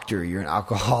doctor you're an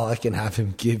alcoholic and have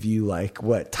him give you like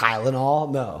what,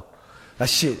 Tylenol? No, that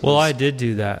shit. well, I did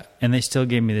do that, and they still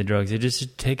gave me the drugs. They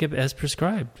just take it as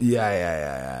prescribed.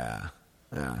 Yeah.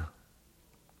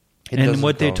 It And doesn't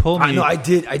what they count. told me, I know, I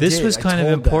did. This was I kind of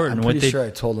told that. important. I'm What pretty they, sure I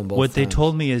told them both What they times.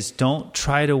 told me is, don't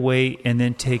try to wait and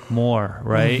then take more,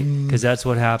 right? Because that's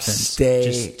what happens. Stay-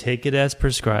 Just take it as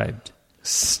prescribed.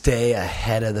 Stay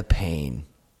ahead of the pain.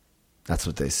 That's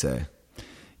what they say.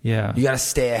 Yeah, You got to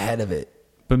stay ahead of it.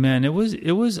 but man, it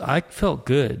was. I felt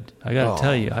good. I got to Oh.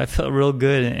 tell you, I felt real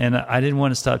good, and I didn't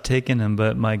want to stop taking them.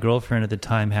 But my girlfriend at the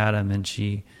time had them, and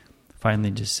she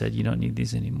finally just said, "You don't need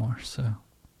these anymore." So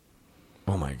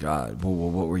Oh my God. Well,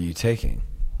 what were you taking?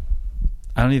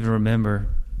 I don't even remember,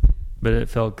 but it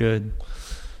felt good.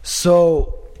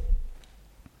 So,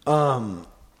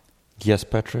 Yes,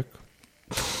 Patrick.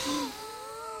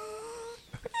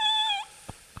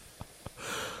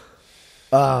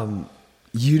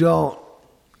 you don't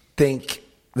think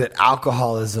that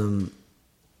alcoholism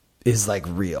is like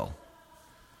real?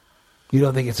 You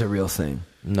don't think it's a real thing?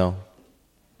 No.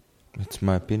 It's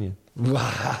my opinion.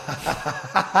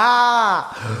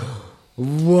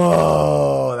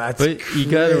 Whoa, that's But you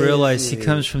got to realize he crazy.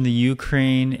 comes from the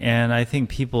Ukraine, and I think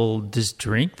people just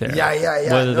drink there.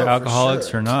 Yeah. Whether they're No, for alcoholics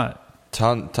sure. or not.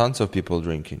 Tons of people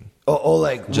drinking.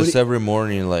 Oleg, Just every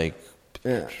morning, like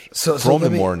yeah. So from let the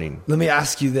me- morning. Let me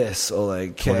ask you this,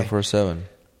 Oleg. Okay. 24/7.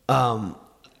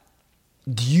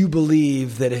 Do you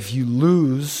believe that if you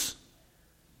lose,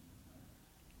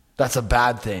 that's a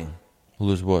bad thing?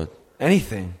 Lose what?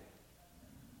 Anything.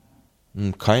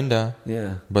 Kinda.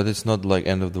 Yeah. But it's not like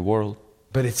end of the world.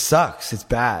 But it sucks. It's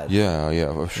bad.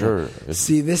 Yeah, for sure.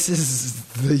 See, this is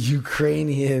the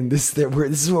Ukrainian. This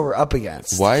is what we're up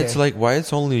against. Why okay? why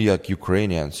it's only like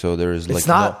Ukrainian? So there is like It's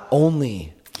not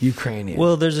only Ukrainian.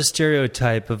 Well, there's a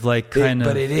stereotype of like kind of.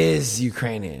 but it is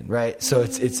Ukrainian, right? So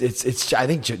it's I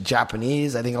think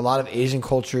Japanese. I think a lot of Asian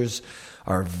cultures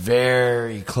are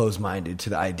very close-minded to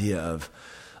the idea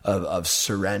of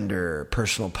surrender,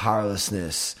 personal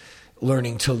powerlessness,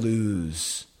 learning to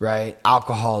lose, right?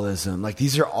 Alcoholism. Like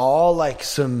these are all like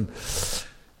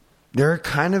they're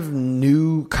kind of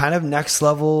new, kind of next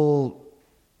level,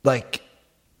 like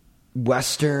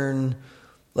Western,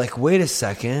 like, wait a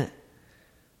second.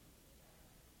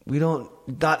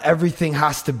 Not everything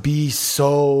has to be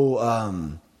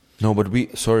so, No, but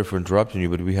sorry for interrupting you,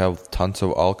 but we have tons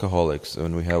of alcoholics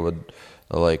and we have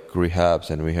like rehabs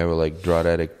and we have like drug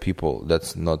addict people.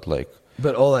 That's not like.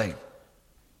 but Oleg,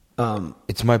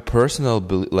 It's my personal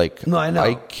belief. Like, No, I know.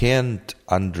 I can't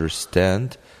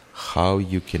understand how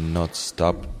you cannot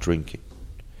stop drinking.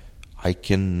 I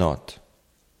cannot.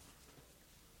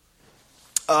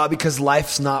 because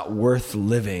life's not worth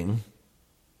living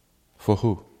For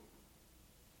who?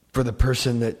 for the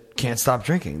person that can't stop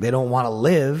drinking. They don't want to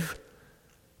live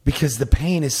because the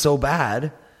pain is so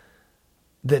bad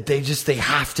that they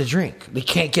have to drink. They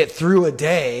can't get through a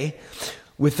day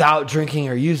without drinking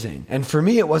or using. And for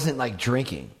me, it wasn't like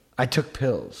drinking. I took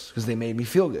pills because they made me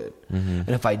feel good. And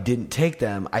if I didn't take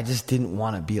them, I just didn't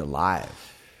want to be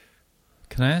alive.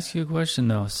 Can I ask you a question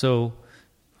though? So,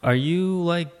 are you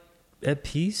like at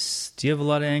peace? Do you have a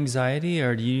lot of anxiety,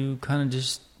 or do you kind of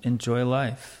just enjoy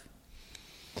life?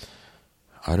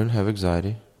 I don't have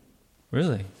anxiety.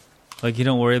 Really? Like you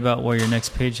don't worry about where your next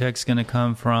paycheck's going to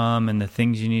come from and the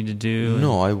things you need to do?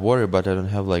 No, I worry, but I don't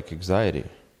have like anxiety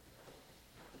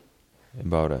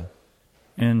about it.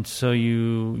 And so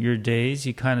your days,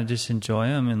 you kind of just enjoy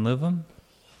them and live them?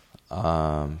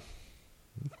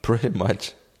 Pretty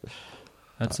much.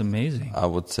 That's amazing. I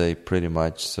would say pretty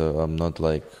much. So I'm not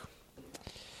like.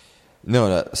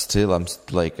 No, still I'm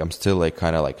still like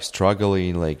kind of like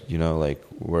struggling, like, you know, like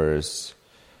where's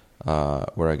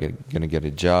where I gonna get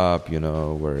a job, you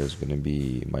know, where is gonna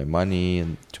be my money,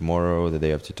 and tomorrow, the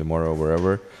day after tomorrow,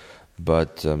 wherever.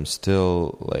 But I'm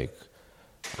still like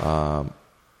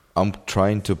I'm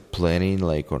trying to planning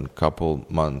like on a couple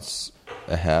months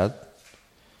ahead.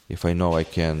 If I know I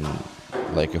can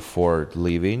like afford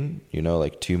living, you know,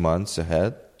 like 2 months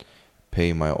ahead,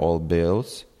 pay my all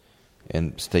bills,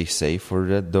 and stay safe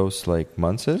for those like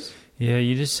months. Yeah,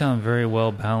 you just sound very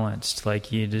well balanced.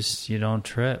 Like you don't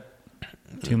trip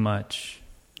too much.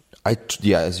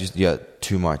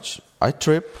 Too much. I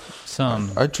trip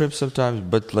sometimes,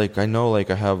 but like I know like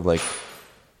I have like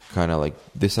kind of like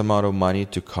this amount of money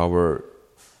to cover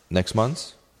next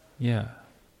month. Yeah.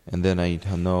 And then I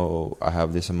know I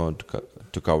have this amount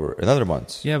to cover another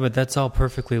month. Yeah, but that's all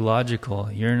perfectly logical.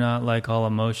 You're not like all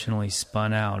emotionally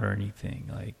spun out or anything.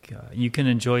 Like you can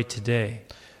enjoy today.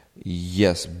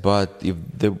 Yes, but if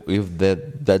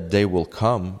that day will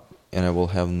come and I will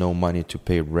have no money to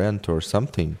pay rent or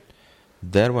something,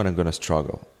 then when I'm gonna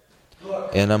struggle.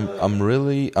 And I'm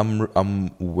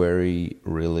very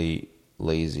really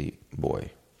lazy boy.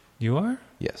 You are?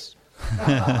 Yes.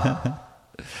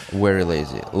 Very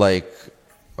lazy. Like,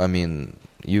 I mean,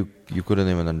 you couldn't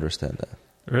even understand that.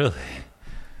 Really?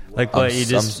 Like what?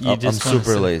 I'm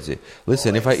super lazy.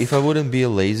 Listen, if I wouldn't be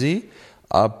lazy,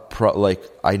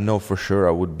 I know for sure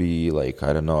I would be like,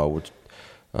 I don't know,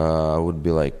 I would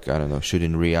be like, I don't know,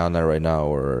 shooting Rihanna right now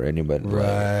or anybody.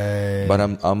 Right. But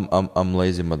I'm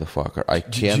lazy motherfucker. I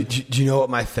can't. Do you know what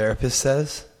my therapist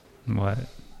says? What?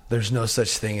 There's no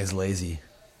such thing as lazy.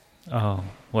 Oh,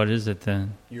 what is it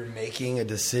then? You're making a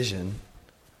decision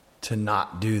to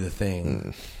not do the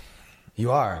thing.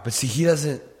 You are. But see, he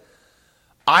doesn't.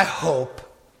 I hope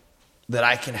that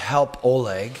I can help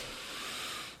Oleg.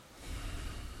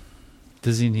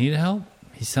 Does he need help?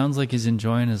 He sounds like he's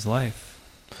enjoying his life.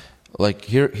 Like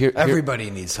here.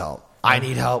 Everybody needs help. I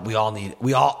need help. We all need.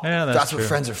 Yeah, that's what true.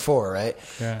 friends are for, right?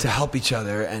 Yeah. To help each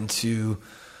other and to,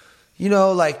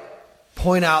 like,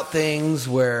 point out things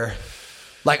where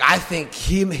Like, I think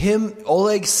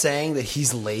Oleg saying that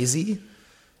he's lazy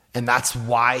and that's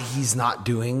why he's not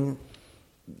doing.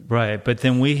 Right, but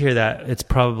then we hear that it's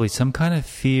probably some kind of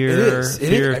fear, It is.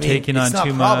 fear of taking on it's not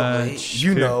too probably. much.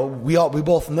 You fear- know, we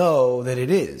both know that it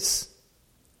is.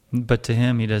 But to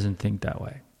him, he doesn't think that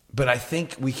way. But I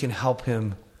think we can help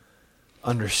him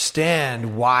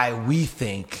understand why we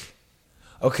think,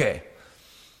 okay,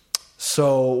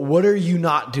 so what are you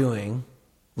not doing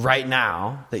right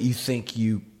now that you think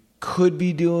you could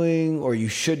be doing or you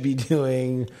should be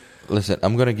doing? Listen,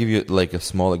 I'm gonna give you like a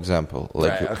small example,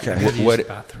 like Right, okay. I had to use the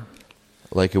bathroom.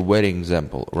 like a wedding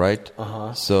example, right?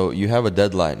 So you have a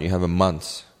deadline, you have a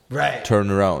month Right.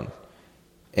 turnaround,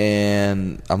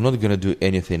 and I'm not gonna do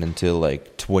anything until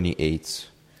like 28.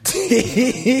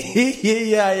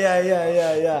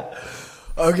 yeah.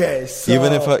 Okay, so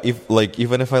Even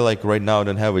if I like right now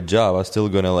don't have a job, I'm still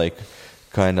gonna like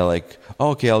kind of like, oh,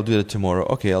 okay, I'll do that tomorrow.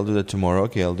 Okay, I'll do that tomorrow.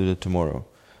 Okay, I'll do that tomorrow.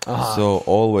 So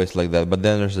always like that. But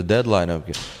then there's a deadline of,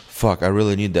 fuck, I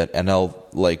really need that, and I'll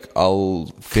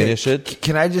finish it.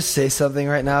 Can I just say something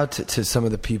right now to some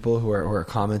of the people who are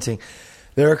commenting?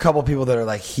 There are a couple people that are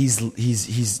like,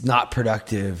 he's not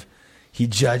productive. He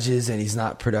judges and he's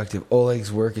not productive.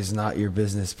 Oleg's work is not your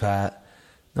business, Pat.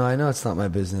 No, I know it's not my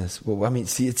business. Well, I mean,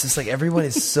 see, it's just like everyone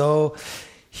is so.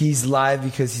 He's live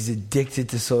because he's addicted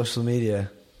to social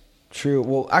media. True.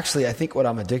 Well, actually, I think what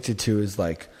I'm addicted to is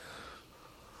like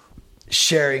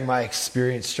sharing my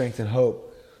experience, strength, and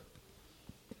hope,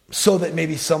 so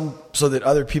that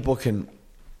other people can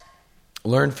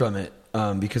learn from it.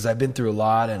 Because I've been through a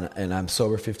lot, and I'm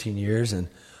sober 15 years, and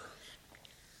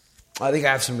I think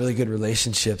I have some really good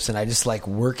relationships, and I just like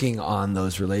working on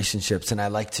those relationships, and I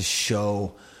like to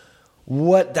show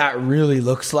what that really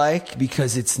looks like,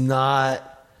 because it's not.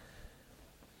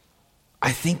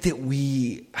 I think that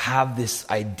we have this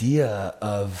idea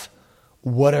of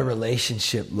what a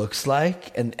relationship looks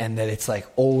like, and that it's like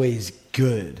always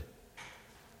good.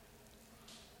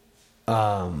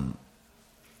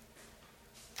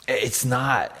 It's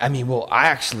not. I mean, well, I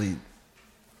actually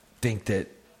think that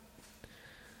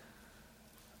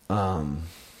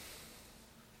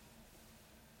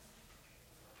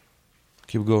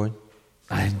Keep going.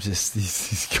 I'm just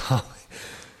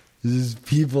these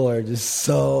people are just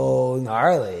so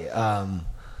gnarly.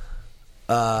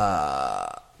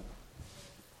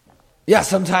 Yeah,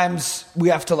 sometimes we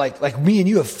have to like me and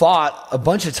you have fought a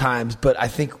bunch of times, but I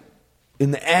think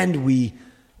in the end we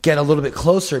get a little bit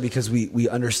closer because we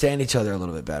understand each other a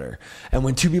little bit better. And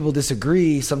when two people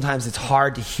disagree, sometimes it's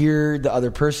hard to hear the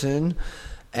other person,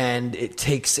 and it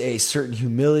takes a certain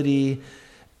humility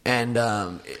and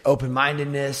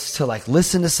open-mindedness to like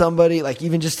listen to somebody. Like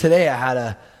even just today, I had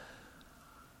a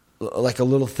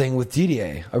little thing with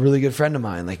Didier, a really good friend of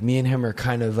mine. Like me and him are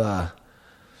kind of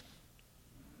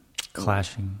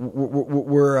Clashing.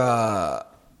 We're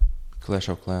Clash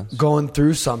of Clans. going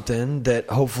through something that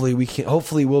hopefully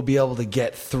we'll be able to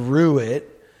get through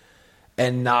it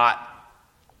and not.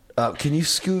 Can you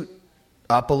scoot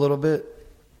up a little bit,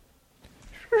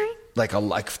 like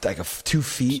 2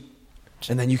 feet,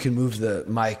 and then you can move the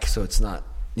mic so it's not.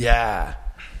 Yeah,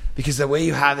 because the way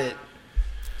you have it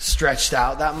stretched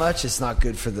out that much, it's not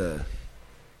good for the.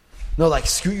 No, like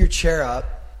scoot your chair up,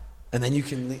 and then you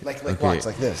can like Okay. watch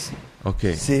like this.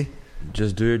 Okay. See,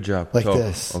 Just do your job. Like Talk.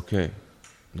 this. Okay.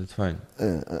 That's fine.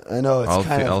 I know it's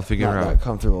I'll figure not it out. that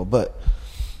comfortable, but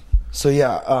so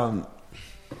yeah.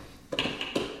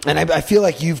 And I feel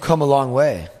like you've come a long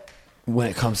way when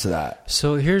it comes to that.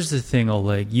 So here's the thing,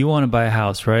 Oleg. You want to buy a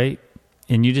house, right?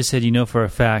 And you just said you know for a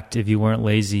fact if you weren't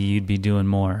lazy, you'd be doing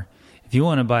more. If you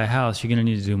want to buy a house, you're going to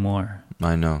need to do more.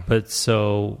 I know. But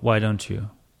so why don't you?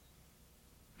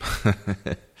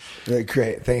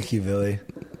 Great, thank you, Billy.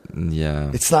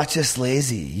 Yeah. It's not just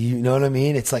lazy. You know what I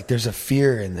mean? It's like there's a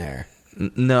fear in there.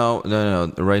 No.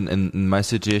 Right, in my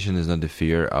situation is not the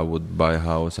fear. I would buy a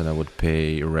house and I would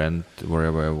pay rent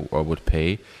wherever I would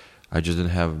pay. I just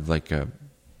didn't have like a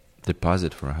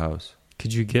deposit for a house.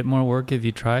 Could you get more work if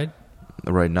you tried?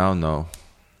 Right now, no.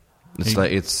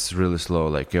 It's really slow.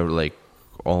 Like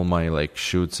all my like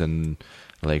shoots and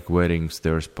like weddings,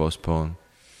 they're postponed.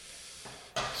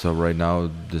 So right now,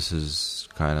 this is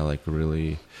kind of like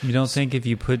really. You don't think if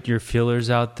you put your feelers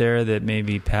out there that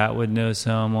maybe Pat would know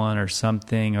someone or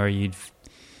something, or you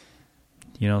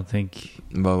don't think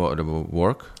About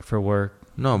work? for work?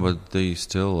 No, but they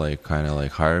still like kind of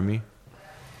like hire me.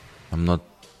 I'm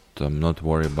not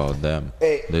worried about them.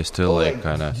 Hey, They still Oleg, like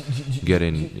kind of get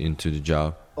into the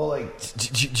job. Oh, like,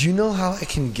 do you know how I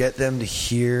can get them to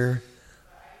hear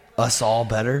us all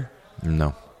better?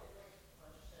 No.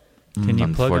 Can you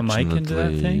plug a mic into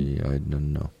that thing? Unfortunately, I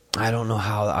don't know. I don't know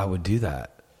how I would do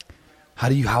that.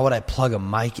 How would I plug a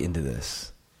mic into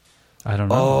this? I don't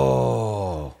know.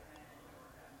 Oh,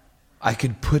 I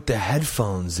could put the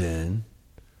headphones in,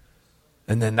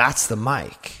 and then that's the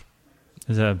mic.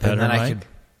 Is that a better And then mic? I could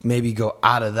maybe go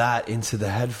out of that into the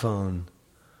headphone.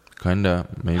 Kinda,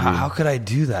 maybe. How could I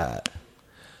do that?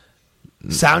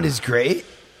 Sound is great.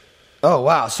 Oh,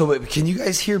 wow. So wait, can you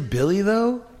guys hear Billy,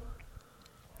 though?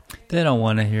 They don't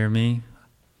want to hear me.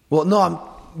 Well, no,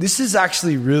 this is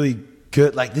actually really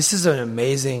good. Like, this is an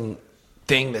amazing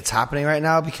thing that's happening right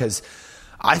now, because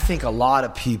I think a lot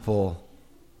of people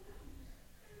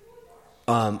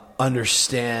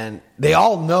understand. They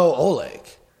all know Oleg.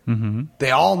 Mm-hmm.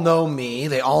 They all know me.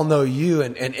 They all know you.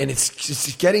 And it's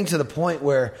just getting to the point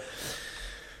where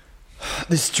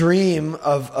this dream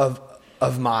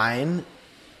of mine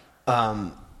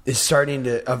is starting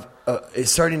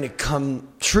to come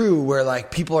true, where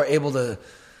like people are able to,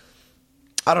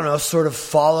 I don't know, sort of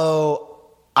follow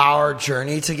our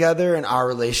journey together and our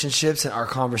relationships and our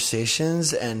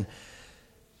conversations. And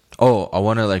Oh, I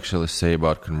want to actually say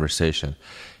about conversation.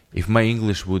 If my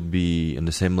English would be in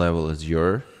the same level as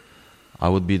your, I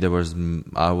would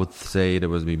say there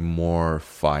would be more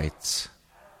fights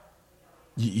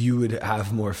you would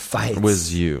have more fights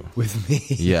with you. with me.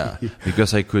 Yeah,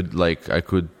 because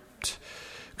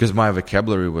because my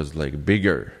vocabulary was like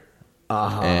bigger,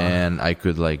 and I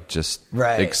could like just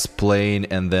explain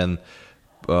and then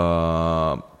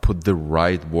put the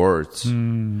right words.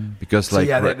 Because So like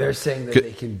they're saying that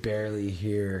they can barely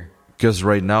hear. Because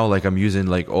right now, like I'm using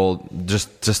like all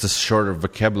just a shorter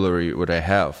vocabulary what I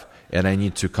have, and I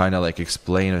need to kind of like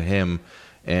explain to him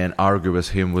and argue with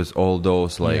him with all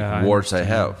those like words I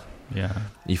have. Yeah.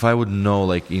 If I would know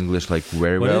like English like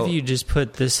very What well. if you just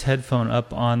put this headphone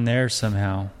up on there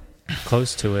somehow,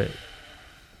 close to it?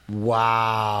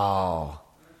 Wow,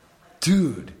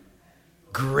 dude,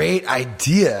 great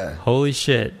idea. Holy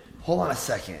shit. Hold on a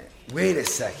second. Wait a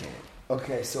second.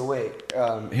 Okay, so wait.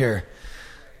 Here.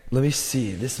 Let me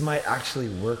see. This might actually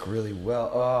work really well.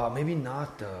 Oh, maybe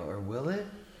not though. Or will it?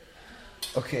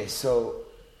 Okay, so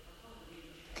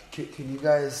can you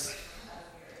guys?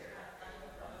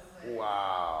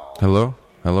 Wow. Hello,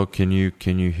 can you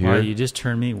hear? Wow, you just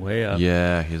turned me way up.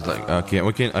 Yeah, he's like,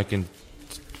 okay, I can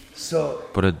So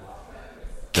put it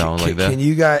down like that. Can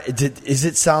you guys? Does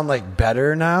it sound like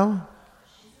better now?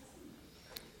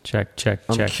 Check.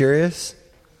 I'm curious.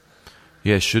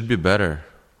 Yeah, it should be better.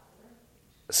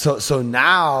 So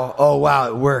now, oh wow,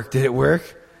 it worked. Did it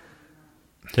work?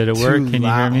 Did it work? Can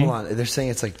you hear me? Hold on. They're saying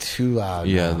it's like too loud.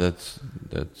 Yeah, now.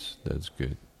 that's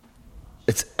good.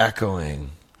 It's echoing.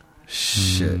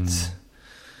 Shit.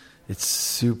 It's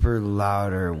super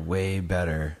louder, way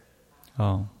better.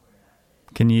 Oh.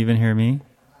 Can you even hear me?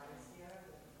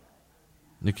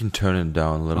 You can turn it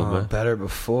down a little bit. Better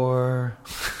before.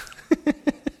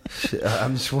 Shit,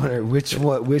 I'm just wondering which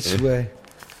way.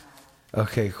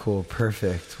 Okay, cool,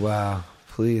 perfect. Wow,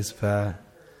 please, Pat.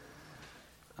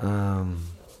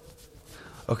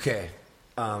 Okay.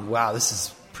 Wow, this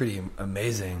is pretty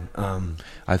amazing.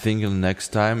 I think the next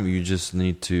time you just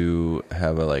need to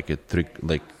have a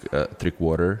trick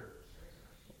water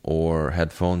or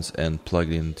headphones and plug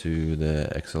it into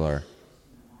the XLR.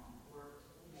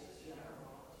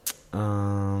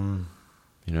 You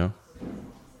know?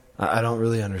 I don't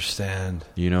really understand.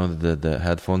 You know the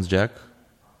headphones jack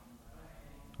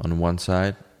on one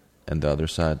side and the other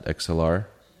side XLR.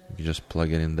 You just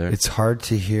plug it in there. It's hard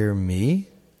to hear me.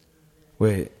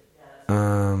 Wait.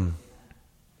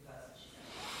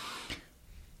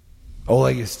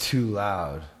 Oleg is too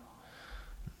loud.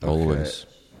 Always.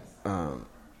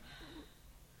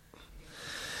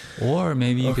 Or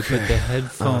maybe you could put the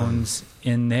headphones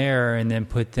in there and then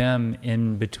put them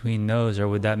in between those, or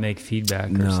would that make feedback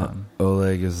or something?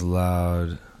 Oleg is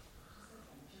loud.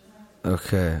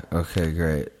 Okay,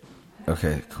 great.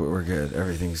 Okay, cool, we're good.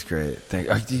 Everything's great.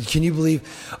 Can you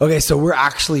believe? Okay, so we're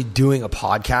actually doing a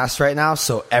podcast right now,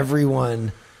 so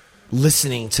everyone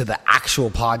listening to the actual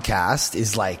podcast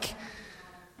is like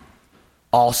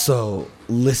also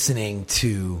listening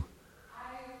to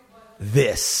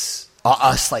this.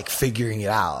 Us like figuring it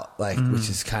out, like which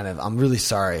is kind of. I'm really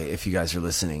sorry if you guys are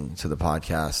listening to the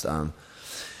podcast.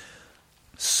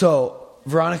 So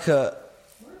Veronica,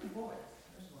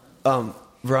 can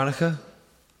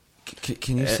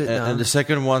you sit down? And the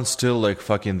second one's still like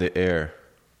fucking the air.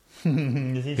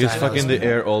 He's fucking the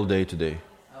air all day today.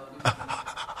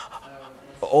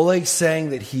 Oleg's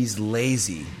saying that he's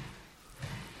lazy,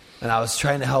 and I was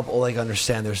trying to help Oleg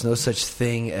understand there's no such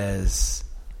thing as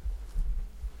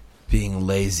being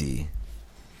lazy.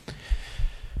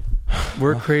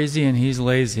 We're crazy and he's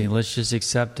lazy. Let's just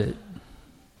accept it.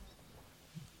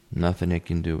 Nothing I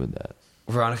can do with that.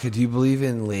 Veronica, do you believe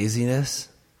in laziness?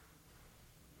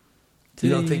 You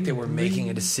don't think that we're making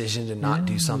a decision to not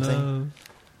do something?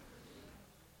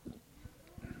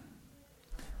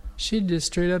 She just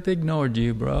straight up ignored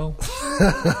you, bro.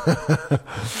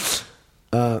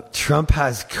 Trump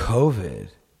has COVID.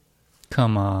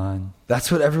 Come on.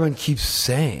 That's what everyone keeps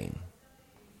saying.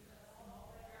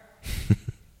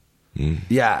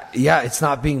 Yeah, it's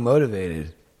not being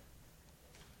motivated.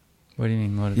 What do you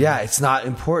mean motivated? Yeah, it's not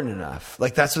important enough.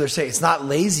 Like, that's what they're saying. It's not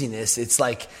laziness. It's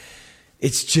like,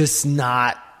 it's just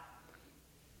not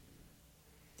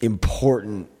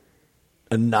important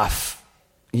enough.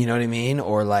 You know what I mean?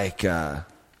 Or like...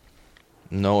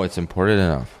 No, it's important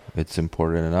enough. It's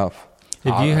important enough.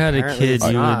 If you had a apparently kid,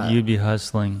 it's you'd be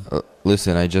hustling.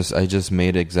 Listen, I just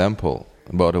made an example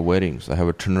about the weddings. I have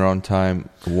a turnaround time.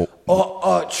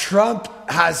 Trump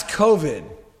has COVID.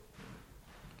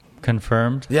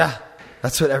 Confirmed? Yeah,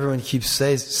 that's what everyone keeps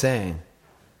saying.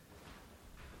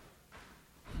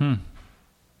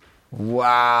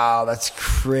 Wow, that's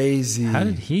crazy. How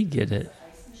did he get it?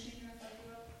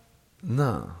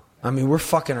 No. I mean, we're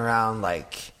fucking around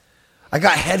like... I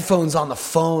got headphones on the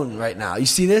phone right now. You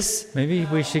see this? Maybe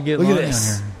we should get Look at Lonnie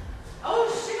this. on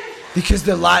here. Because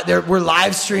we're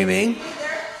live streaming,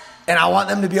 and I want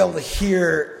them to be able to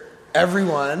hear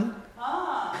everyone.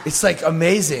 It's like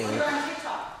amazing.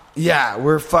 Yeah,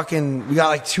 we got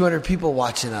like 200 people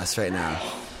watching us right now.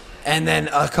 And then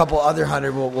a couple other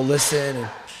 100 will listen. And,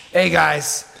 hey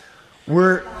guys,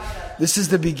 this is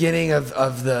the beginning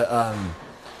of the...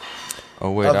 Oh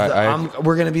wait,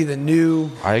 we're going to be the new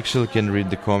I actually can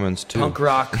read the comments too. punk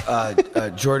rock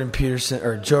Jordan Peterson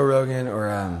or Joe Rogan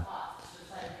or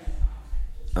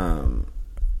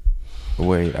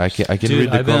Wait, I can Dude,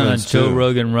 read the I've been on a comments Joe too.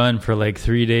 Rogan run for like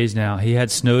 3 days now. He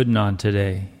had Snowden on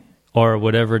today, or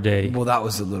whatever day. well, that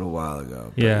was a little while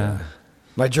ago. But Yeah.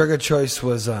 my drug of choice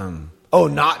was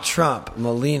not Trump.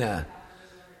 Melina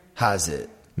has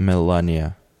it.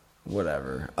 Melania.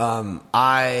 Whatever.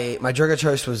 My drug of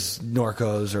choice was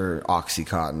Norcos or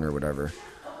Oxycontin or whatever.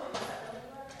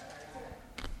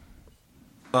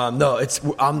 No,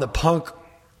 I'm the punk.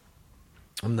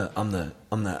 I'm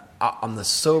the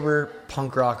sober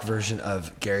punk rock version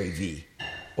of Gary V,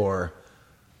 or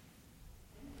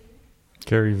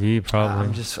Gary V, probably.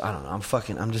 I don't know.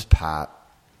 I'm just Pat.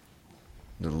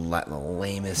 The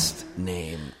lamest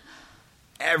name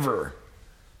ever.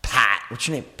 Pat. What's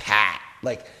your name? Pat.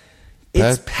 Like,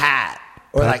 it's Pat.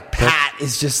 Or like Pat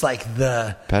is just like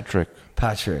the... Patrick.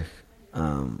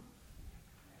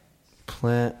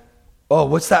 Plant. Oh,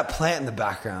 what's that plant in the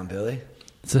background, Billy?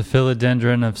 It's a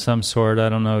philodendron of some sort. I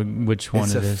don't know which one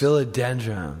It's it a is.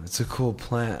 philodendron. It's a cool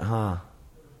plant, huh?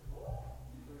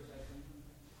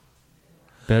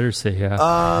 Better say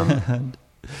yeah.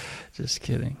 Just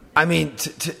kidding. I mean,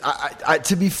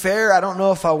 to be fair, I don't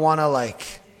know if I want to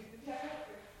like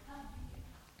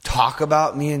talk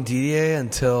about me and Didier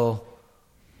until...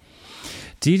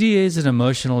 DDA is an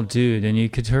emotional dude, and you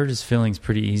could hurt his feelings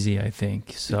pretty easy, I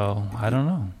think. So, I don't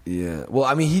know. Yeah. Well,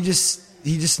 I mean, he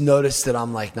just noticed that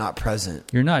I'm like not present.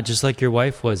 You're not, just like your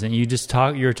wife wasn't. You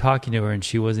were talking to her, and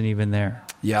she wasn't even there.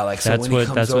 Yeah, like, so That's when he what-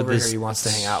 comes that's what over this- here, he wants to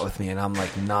hang out with me, and I'm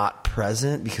like not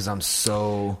present because I'm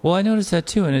so... Well, I noticed that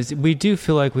too, and we do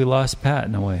feel like we lost Pat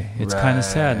in a way. It's kind of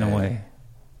sad in a way.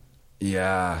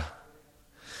 Yeah.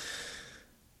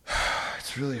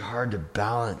 It's really hard to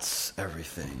balance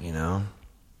everything, you know?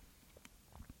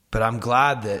 But I'm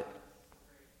glad that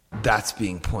that's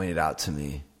being pointed out to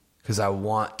me because I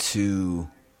want to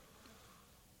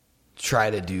try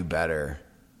to do better.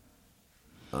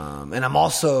 And I'm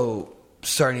also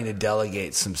starting to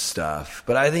delegate some stuff,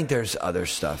 but I think there's other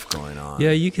stuff going on.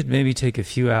 Yeah, you could maybe take a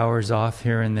few hours off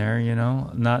here and there, you know?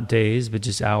 Not days, but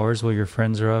just hours while your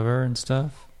friends are over and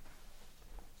stuff.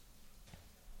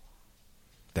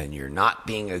 Then you're not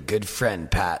being a good friend,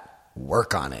 Pat.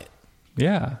 Work on it.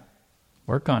 Yeah.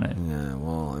 Work on it. Yeah,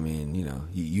 well, I mean, you know,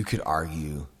 you could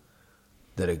argue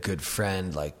that a good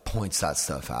friend, like, points that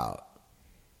stuff out.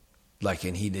 Like,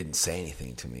 and he didn't say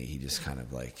anything to me. He just kind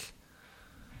of, like,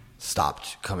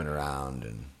 stopped coming around.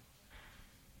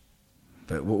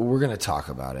 But we're going to talk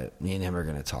about it. Me and him are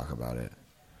going to talk about it.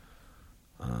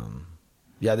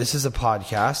 Yeah, this is a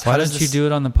podcast. Why don't you do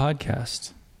it on the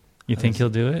podcast? You think he'll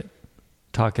do it?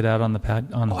 Talk it out on the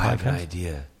podcast? I have an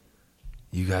idea.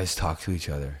 You guys talk to each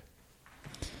other.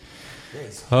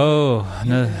 Oh,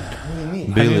 no. What do you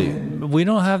mean? Billy. I mean, we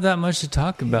don't have that much to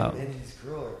talk about. And his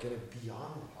girl are going to be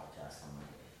on the podcast.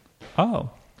 Oh.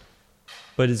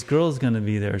 But his girl's going to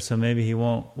be there, so maybe he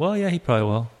won't. Well, yeah, he probably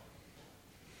will.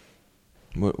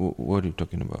 What are you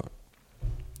talking about?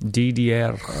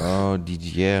 Didier. Oh,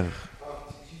 Didier.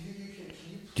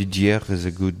 Didier is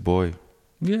a good boy.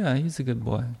 Yeah, he's a good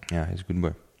boy. Yeah, he's a good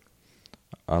boy.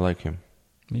 I like him.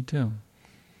 Me too.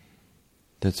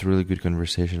 That's a really good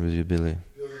conversation with you, Billy.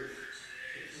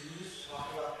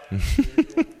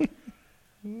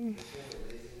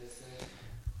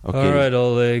 Okay. All right,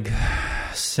 Oleg.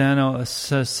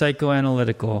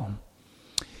 Psychoanalytical.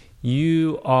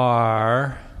 You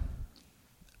are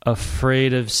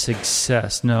afraid of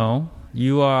success. No,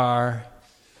 you are.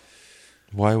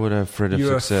 Why would I be afraid of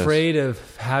You're success? afraid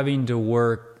of having to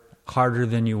work harder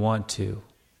than you want to.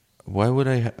 Why would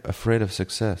I be afraid of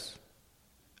success?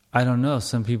 I don't know.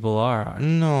 Some people are.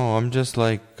 No, I'm just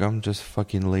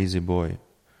fucking lazy boy.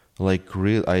 Like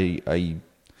real,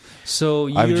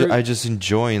 So I just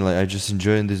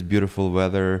enjoying this beautiful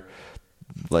weather,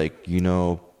 like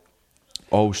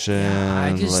ocean. Yeah,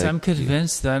 I'm like,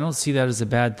 convinced that I don't see that as a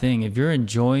bad thing. If you're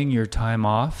enjoying your time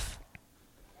off,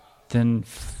 then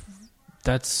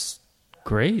that's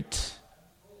great.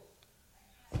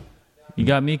 You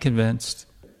got me convinced.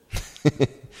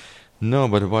 No,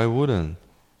 but why wouldn't?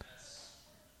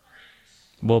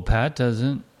 Well, Pat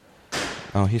doesn't.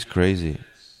 Oh, he's crazy.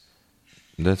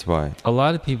 That's why. A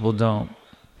lot of people don't.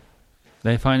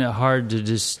 They find it hard to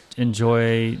just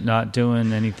enjoy not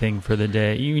doing anything for the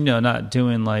day. Not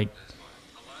doing like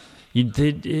you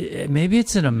did. Maybe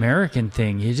it's an American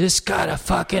thing. You just gotta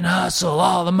fucking hustle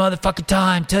all the motherfucking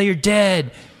time till you're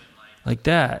dead, like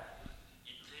that.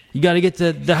 You gotta get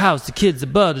the house, the kids, the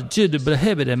bud, the jid, the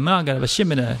hibit, and manga, the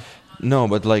shimina. No,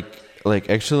 but like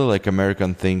actually like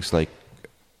American things like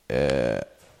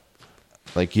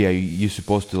yeah, you're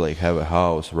supposed to like have a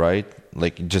house, right?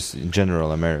 Like just in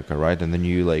general America, right? And then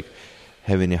you like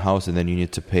having a house, and then you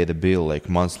need to pay the bill, like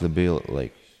monthly bill,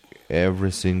 like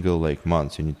every single like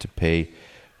month you need to pay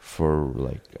for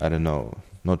like I don't know,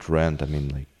 not rent. I mean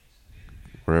like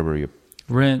wherever you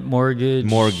Rent, mortgage,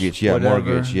 yeah, whatever.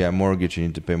 mortgage. You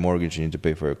need to pay mortgage. You need to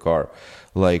pay for your car.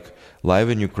 Like life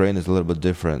in Ukraine is a little bit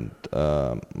different.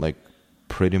 Like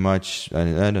pretty much,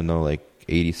 I don't know, like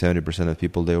 80-70% of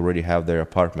people, they already have their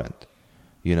apartment.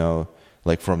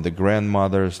 Like from the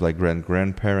grandmothers, like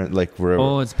grandparent, like wherever.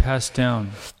 Oh, it's passed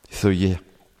down. So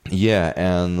yeah,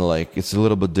 and like it's a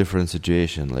little bit different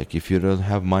situation. Like if you don't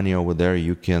have money over there,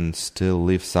 you can still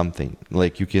live something.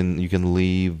 Like you can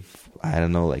live, I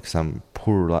don't know, like some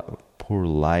poor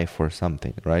life or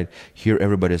something, right? Here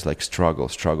everybody's like struggle.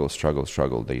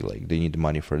 They need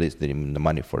money for this, they need the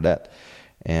money for that,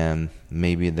 and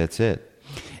maybe that's it.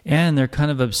 And they're kind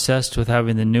of obsessed with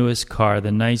having the newest car,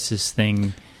 the nicest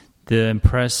thing, the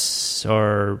impress,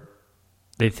 or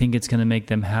they think it's going to make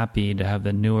them happy to have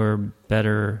the newer,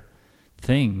 better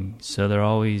thing. So they're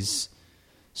always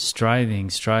striving.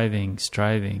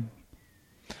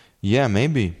 Yeah,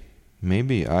 maybe.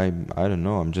 I don't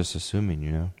know. I'm just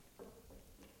assuming,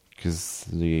 because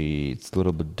it's a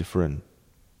little bit different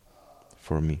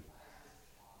for me.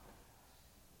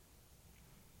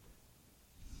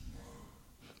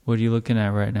 What are you looking at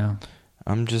right now?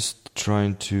 I'm just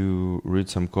trying to read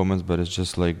some comments, but it's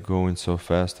just like going so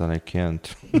fast and I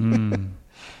can't.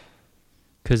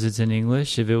 Because it's in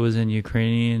English. If it was in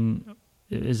Ukrainian,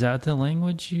 is that the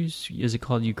language is it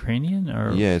called Ukrainian?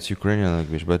 Or? Yeah, it's Ukrainian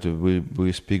language, but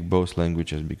we speak both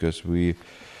languages because we...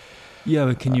 Yeah,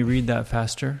 but can you read that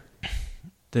faster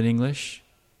than English?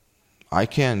 I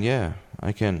can, yeah.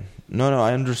 I can. No,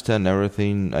 I understand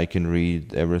everything. I can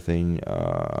read everything.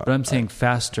 But I'm saying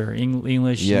faster.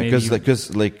 English. Yeah,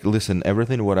 because listen,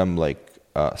 everything what I'm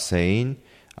saying,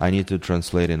 I need to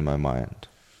translate in my mind.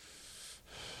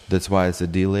 That's why it's a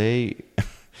delay.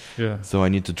 Yeah. So I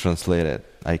need to translate it.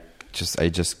 I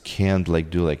just can't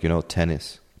do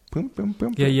tennis. Boom, boom,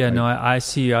 boom. Yeah. No, I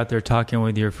see you out there talking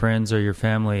with your friends or your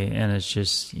family, and it's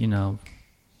just boom,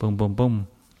 boom, boom.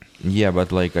 Yeah,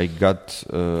 but I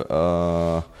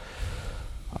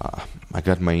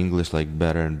got my English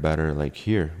better and better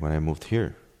here when I moved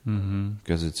here.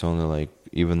 Because it's only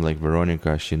even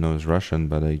Veronica, she knows Russian,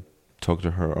 but I talk to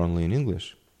her only in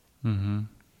English.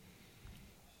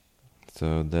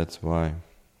 So that's why.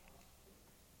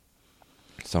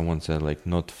 Someone said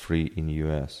not free in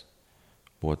US.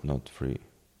 What not free?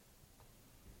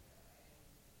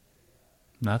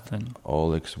 Nothing.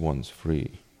 Olex wants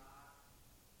free.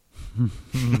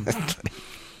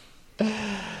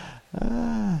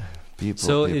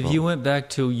 People. If you went back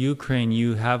to Ukraine,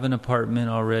 you have an apartment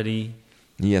already.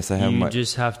 Yes, I have. You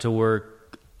just have to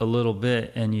work a little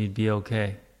bit and you'd be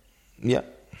okay. Yeah.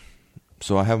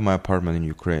 So I have my apartment in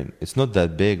Ukraine. It's not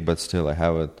that big, but still I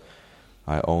have it.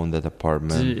 I own that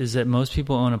apartment. Is that most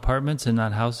people own apartments and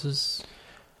not houses?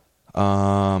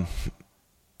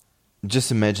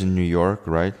 Just imagine New York,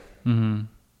 right? Mm-hmm.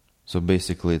 So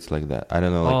basically, it's like that. I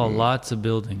don't know. Like, Lots of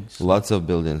buildings. Lots of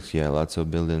buildings, yeah, lots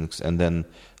of buildings. And then,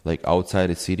 like, outside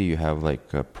the city, you have,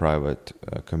 like, a private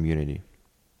community,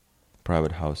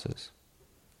 private houses.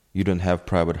 You don't have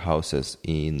private houses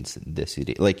in the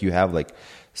city. Like, you have, like,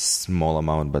 small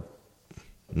amount, but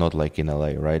not like in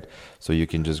LA, right? So you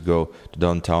can just go to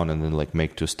downtown and then, like,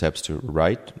 make 2 steps to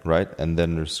right? And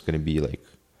then there's going to be, like,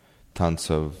 tons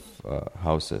of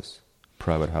houses,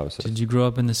 private houses. Did you grow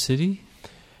up in the city?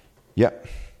 Yeah.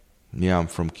 Yeah, I'm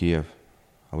from Kiev.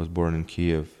 I was born in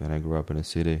Kiev and I grew up in a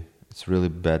city. It's a really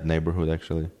bad neighborhood,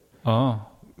 actually. Oh.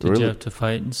 Did Really? you have to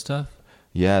fight and stuff?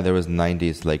 Yeah, there was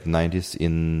 90s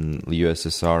in the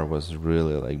USSR was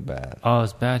really, like, bad. Oh, it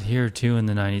was bad here, too, in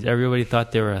the 90s. Everybody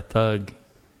thought they were a thug.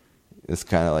 It's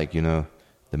kind of like,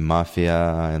 the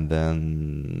mafia, and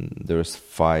then there's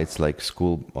fights, like,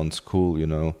 school,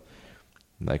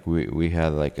 Like, we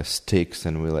had, like, a sticks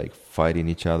and we, like, fighting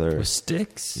each other. With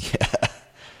sticks? Yeah.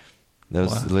 That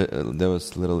was Wow. that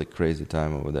was literally crazy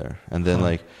time over there. And then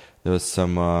like there was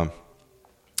some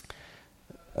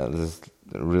this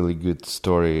really good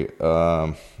story.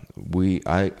 I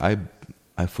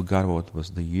forgot what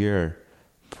was the year.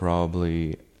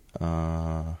 Probably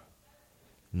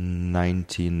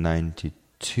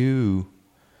 1992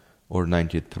 or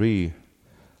 93.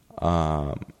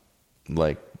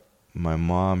 Like my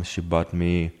mom, she bought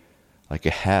me like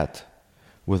a hat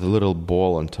with a little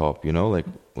ball on top,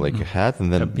 like a hat,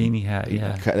 and then a beanie hat,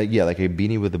 yeah. Yeah, like a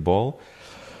beanie with a ball.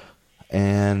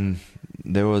 And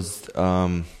there was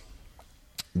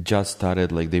just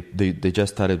started, like they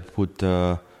just started put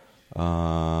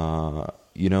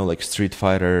like Street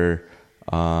Fighter,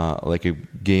 like a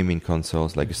gaming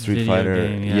consoles, like a Street Video Fighter,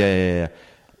 game, yeah. yeah.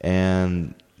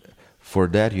 And for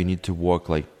that you need to walk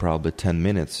like probably 10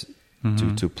 minutes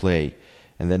to play,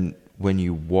 and then when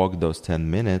you walk those 10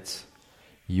 minutes,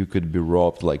 you could be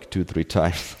robbed like 2-3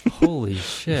 times. Holy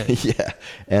shit! Yeah,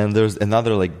 and there's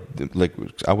another like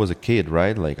I was a kid,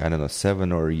 right? Like I don't know,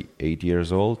 7 or 8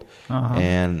 years old,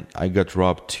 and I got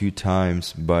robbed 2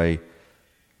 times by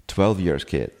 12 years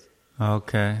kids.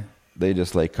 Okay. They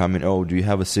just like come in. Oh, do you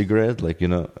have a cigarette? Like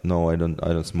no, I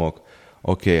don't smoke.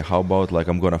 Okay, how about like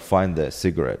I'm gonna find the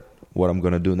cigarette? What I'm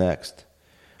gonna do next?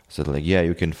 I said like, yeah,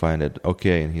 you can find it.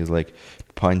 Okay, and he's like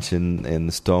punching in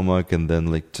the stomach, and then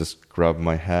like just grab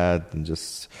my hat and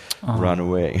just run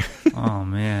away. Oh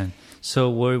man! So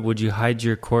would you hide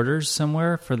your quarters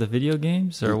somewhere for the video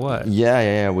games or what?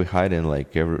 Yeah. We hide in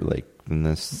like in the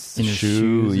His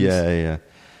shoe. shoes? Yeah.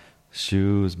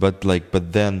 Shoes, but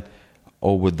then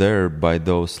over there by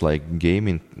those like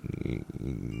gaming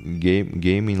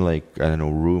like I don't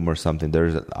know room or something.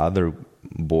 There's other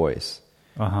boys.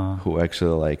 Who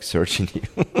actually like searching you?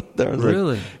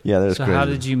 Really? Yeah, that's so crazy. how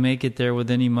did you make it there with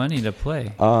any money to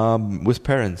play? With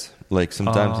parents. Like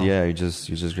sometimes, you just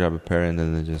grab a parent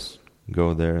and then just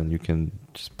go there and you can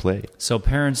just play. So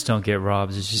parents don't get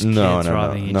robbed. It's just No, kids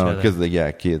robbing each other. because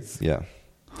kids, yeah,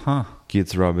 Huh?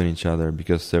 kids robbing each other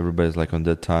because everybody's like on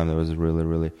that time. There was a really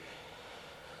really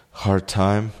hard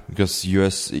time because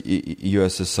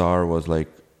USSR was like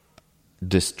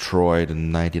destroyed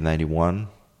in 1991.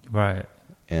 Right.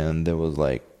 And there was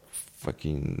like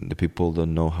fucking the people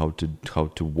don't know how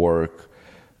to work.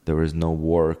 There is no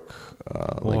work.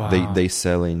 Like Wow. they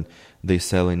selling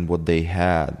what they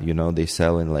had. They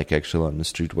selling like actually on the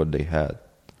street what they had.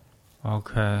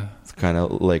 Okay. It's kind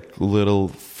of like little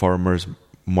farmers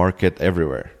market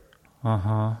everywhere.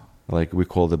 Like we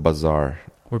call the bazaar.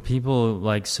 Were people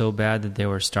like so bad that they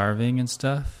were starving and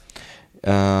stuff?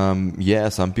 Yeah,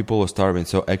 some people were starving.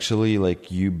 So actually,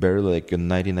 like you barely like in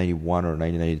 1991 or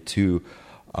 1992,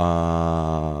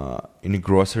 in a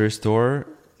grocery store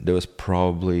there was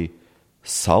probably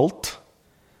salt,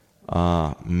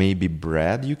 maybe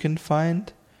bread you can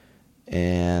find,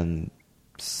 and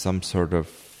some sort of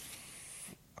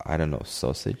I don't know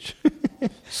sausage.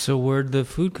 So where'd the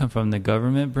food come from? The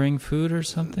government bring food or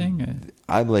something?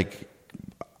 I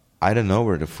don't know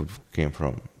where the food came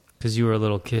from. Because you were a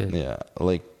little kid. Yeah,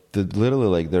 like literally,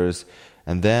 like there's,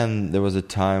 and then there was a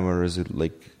time where there's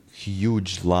like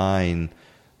huge line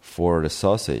for the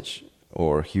sausage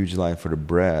or huge line for the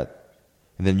bread,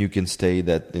 and then you can stay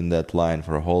in that line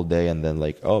for a whole day, and then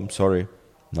like, oh, I'm sorry,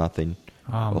 nothing,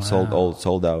 Oh,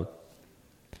 sold out.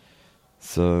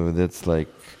 So that's like,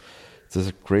 it's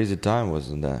a crazy time,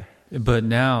 wasn't that? But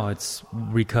now it's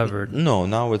recovered. No,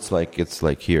 now it's like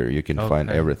here you can find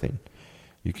Okay. everything.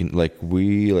 You can like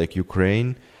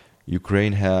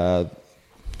Ukraine had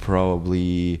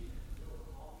probably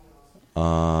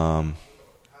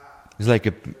it's like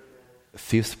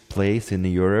 5th place in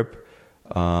Europe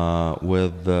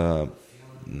with I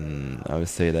would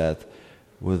say that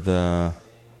with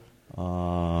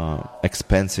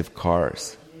expensive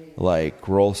cars like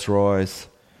Rolls-Royce,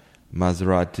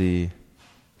 Maserati.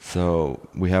 So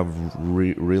we have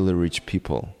really rich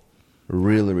people.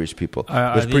 Really rich people.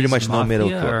 There's pretty much no middle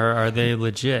class. Or are they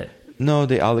legit? No,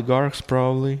 the oligarchs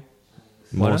probably.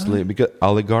 Mostly. Because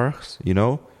oligarchs, you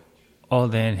know? Oh,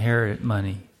 they inherit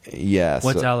money. Yeah.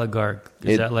 What's oligarch?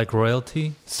 Is that like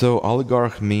royalty? So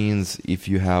oligarch means if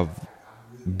you have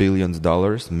billions of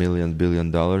dollars, $1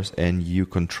 billion, and you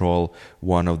control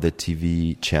one of the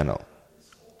TV channel.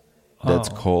 That's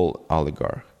called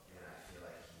oligarch.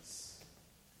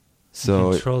 So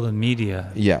you control the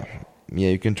media. Yeah,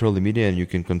 you control the media and you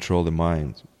can control the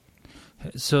minds.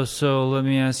 So let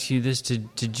me ask you this: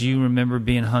 Did you remember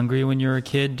being hungry when you were a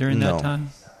kid during that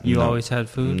time? You always had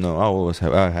food? No, I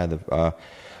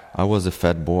was a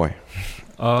fat boy.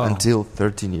 Until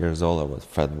 13 years old, I was a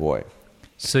fat boy.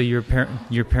 So your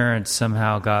parents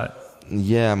somehow got...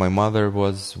 Yeah, my mother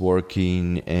was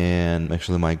working, and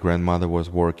actually my grandmother was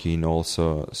working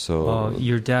also. So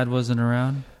your dad wasn't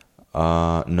around?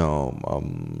 No.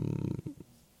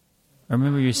 I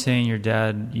remember you saying you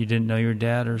didn't know your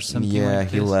dad or something like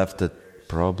this? Yeah, he left at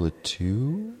probably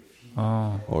 2.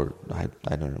 Or I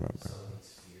don't remember.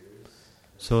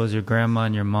 So it was your grandma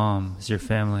and your mom, it's your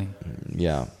family.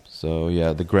 Yeah. So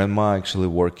yeah, the grandma actually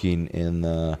working in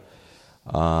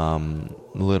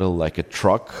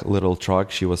little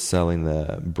truck. She was selling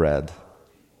the bread.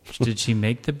 Did she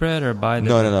make the bread or buy the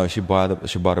bread? No. She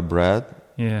bought a bread.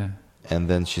 Yeah. And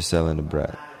then she's selling the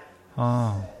bread.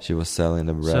 Oh. She was selling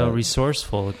the bread. So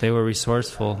resourceful. They were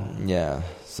resourceful. Yeah.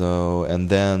 So and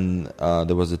then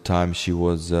there was a time she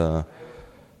was going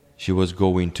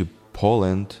to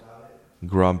Poland,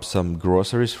 grab some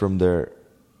groceries from there,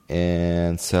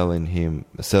 and selling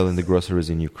the groceries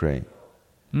in Ukraine.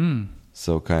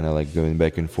 So kind of like going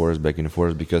back and forth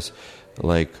because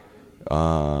like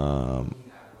in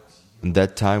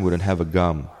that time we didn't have a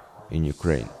gum in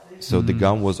Ukraine. So the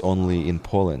gum was only in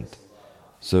Poland.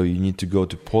 So you need to go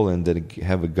to Poland and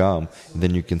have a gum, and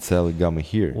then you can sell a gum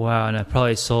here. Wow, and it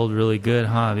probably sold really good,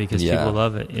 huh? Because people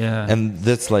love it, yeah. And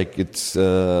that's like, it's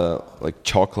like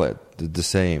chocolate, the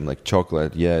same, like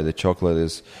chocolate. Yeah, the chocolate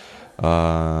is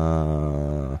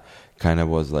kind of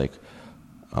was like,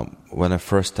 when I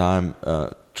first time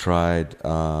tried,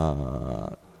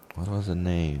 what was the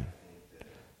name?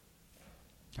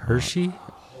 Hershey?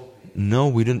 No,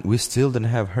 we still didn't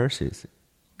have Hershey's.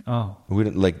 Oh. We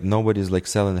didn't, like, nobody's like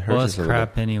selling the Hershey's. Well, it's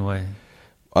crap anyway.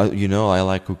 I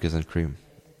like cookies and cream.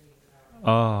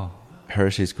 Oh.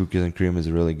 Hershey's cookies and cream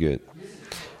is really good.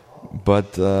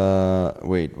 But,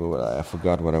 wait, I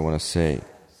forgot what I want to say.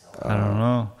 I don't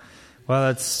know.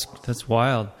 Well, that's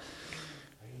wild.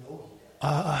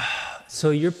 So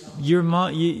your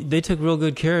mom, they took real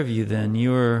good care of you then.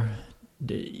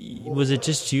 Was it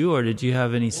just you, or did you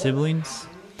have any siblings?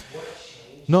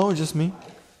 No, just me.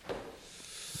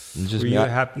 Were you a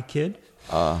happy kid?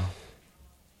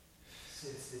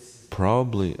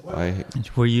 Probably.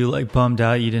 Were you like bummed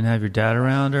out you didn't have your dad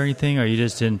around or anything, or you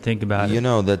just didn't think about it? You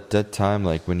know, that time,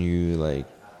 like when you like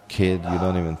kid, you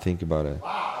don't even think about it.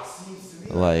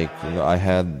 Like, I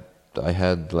had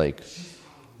like,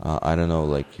 I don't know,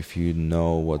 like if you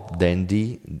know what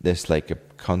Dendy, there's like a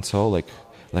console, like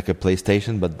a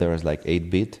PlayStation, but there was like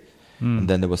 8-bit, and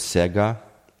then there was Sega,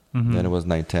 then it was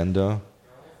Nintendo.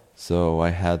 So I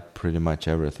had pretty much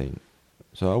everything.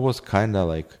 So I was kind of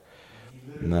like,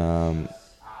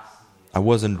 I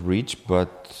wasn't rich,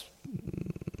 but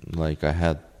like I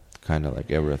had kind of like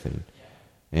everything.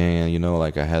 And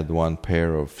like I had one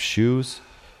pair of shoes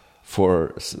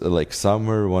for like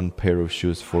summer, one pair of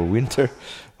shoes for winter,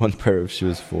 one pair of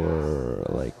shoes for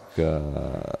like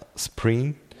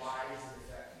spring.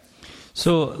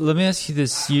 So let me ask you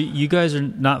this: you guys are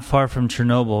not far from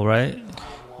Chernobyl, right?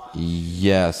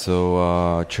 Yeah. So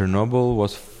Chernobyl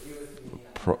was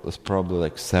probably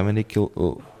like 70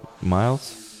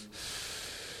 miles,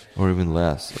 or even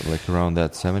less, like around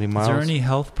that 70 miles. Is there any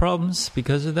health problems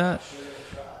because of that?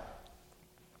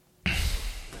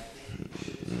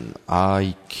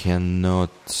 I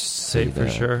cannot say for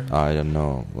that. Sure. I don't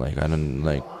know. Like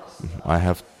I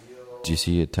have. Do you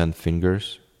see 10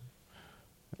 fingers?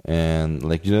 And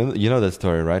like you know that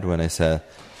story, right? When I said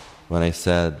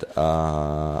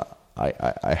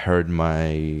I heard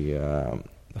my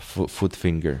foot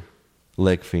finger,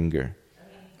 leg finger.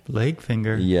 Leg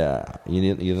finger. Yeah,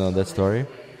 you know that story.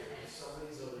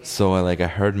 So I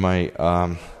heard my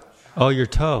your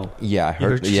toe. Yeah, I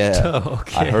heard. Your toe.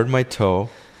 Okay. I heard my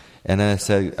toe, And I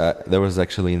said, there was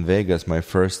actually in Vegas, my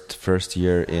first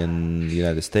year in the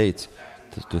United States,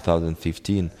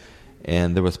 2015.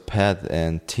 And there was Pat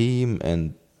and Tim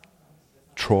and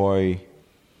Troy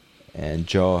and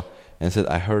Joe. And I said,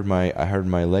 I heard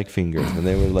my leg fingers. And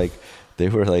they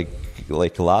were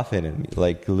like laughing at me,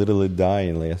 like literally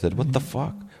dying. Like I said, what the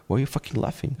fuck? Why are you fucking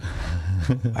laughing?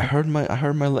 I heard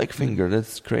my leg finger.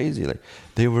 That's crazy. Like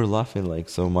they were laughing like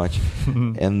so much,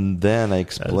 and then I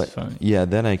explained. Yeah,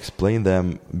 then I explained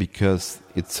them because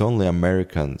it's only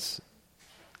Americans,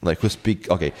 like who speak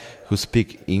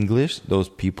English. Those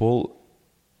people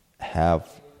have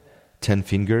 10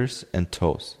 fingers and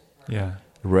toes. Yeah.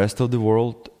 The rest of the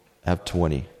world have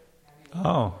 20.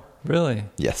 Oh, really?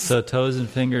 Yes. So toes and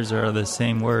fingers are the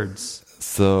same words.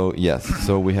 So yes,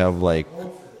 so we have like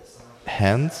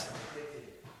hands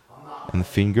and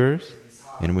fingers,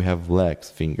 and we have legs,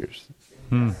 fingers.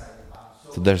 So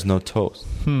there's no toes,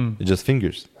 it's just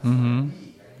fingers.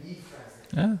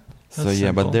 Yeah. So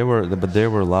yeah, but they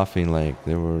were laughing, like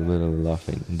they were literally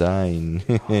laughing, dying.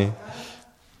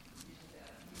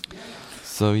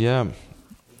 So yeah.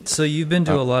 So you've been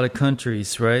to a lot of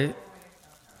countries, right?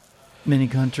 Many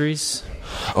countries?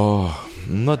 Oh,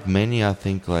 not many. I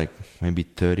think like maybe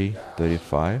 30,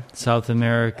 35. South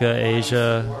America,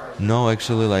 Asia. No,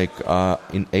 actually, like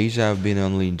in Asia, I've been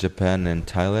only in Japan and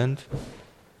Thailand.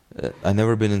 I've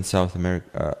never been in South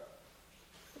America.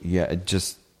 We went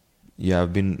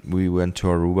to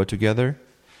Aruba together.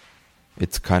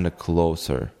 It's kind of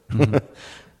closer.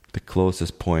 The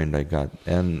closest point I got,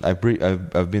 and I've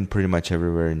been pretty much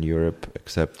everywhere in Europe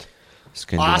except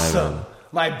Scandinavia. Awesome.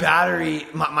 My battery,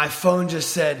 my phone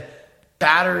just said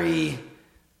battery,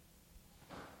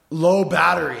 low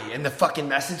battery, and the fucking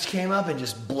message came up and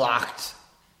just blocked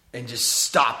and just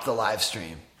stopped the live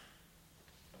stream.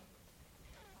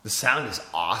 The sound is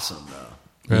awesome though.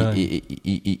 Really?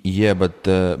 Yeah, but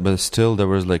still there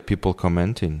was like people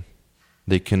commenting.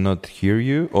 They cannot hear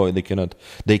you, or they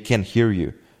can hear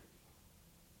you.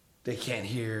 They can't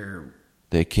hear.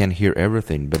 They can hear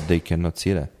everything, but they cannot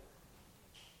see that.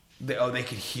 They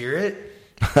could hear it.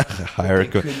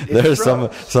 There's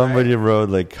somebody wrote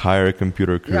like hire a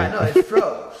computer crew. Yeah, no, it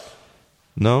froze.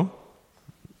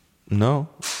 No,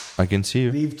 I can see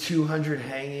you. Leave 200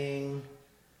 hanging.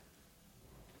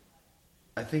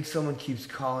 I think someone keeps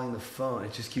calling the phone.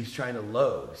 It just keeps trying to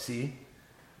load. See?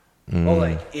 Oh,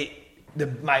 like it.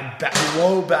 My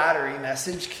low battery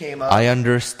message came up. I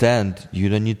understand. You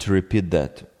don't need to repeat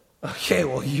that. Okay,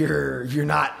 well you're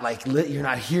not like you're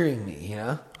not hearing me, you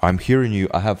know? I'm hearing you.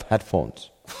 I have headphones.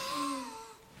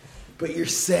 But you're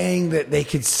saying that they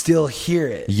could still hear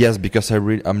it. Yes, because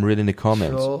I'm reading the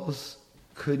comments. Trolls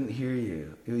couldn't hear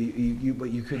you. But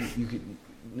you couldn't.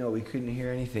 No, we couldn't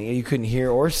hear anything. You couldn't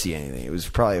hear or see anything. It was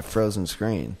probably a frozen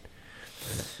screen.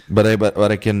 But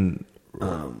I can.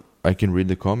 I can read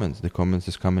the comments. The comments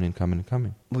is coming and coming and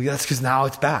coming. Well, that's because now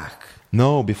it's back.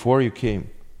 No, before you came.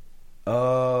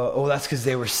 That's because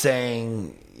they were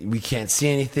saying we can't see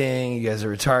anything. You guys are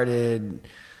retarded.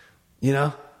 You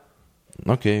know?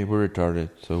 Okay, we're retarded.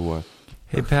 So what?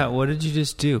 Hey, Pat, what did you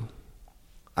just do?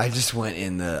 I just went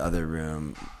in the other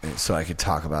room so I could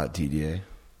talk about DDA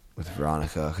with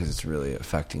Veronica because it's really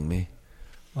affecting me.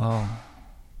 Oh.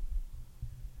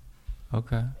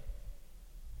 Okay.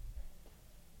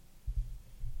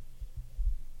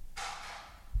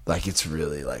 Like, it's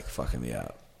really, like, fucking me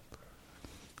up.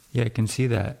 Yeah, I can see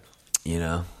that. You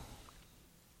know?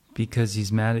 Because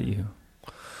he's mad at you.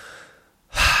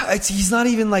 He's not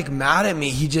even, like, mad at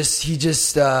me. He just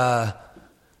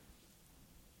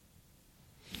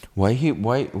Why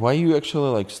you actually,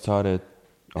 like, started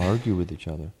argue with each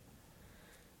other?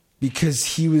 Because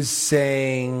he was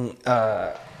saying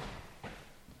that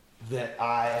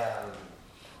I...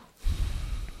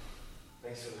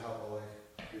 Thanks for the help, Oleg.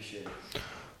 Appreciate it.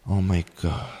 Oh, my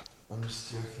God. I'm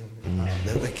just joking.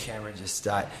 The camera just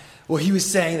died. Well, he was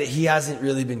saying that he hasn't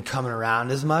really been coming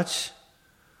around as much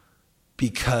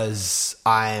because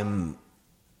I'm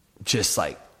just,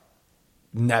 like,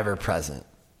 never present.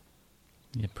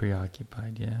 You're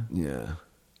preoccupied, yeah. Yeah.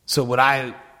 So what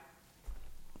I...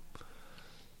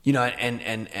 You know, and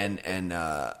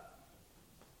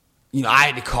you know, I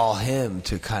had to call him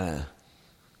to kind of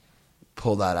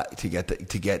pull that out, to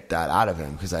get that out of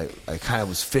him because I kind of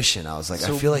was fishing. I was like,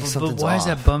 I feel like something's But why off. is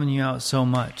that bumming you out so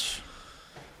much?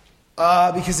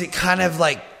 Because it kind of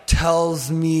like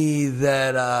tells me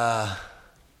that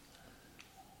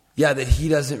that he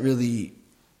doesn't really,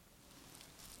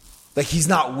 like, he's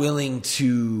not willing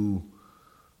to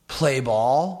play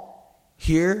ball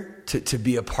here to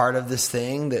be a part of this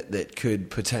thing that could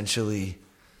potentially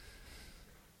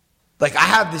like I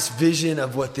have this vision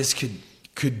of what this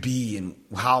could be and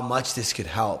how much this could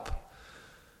help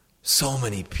so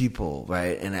many people,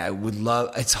 right? And I would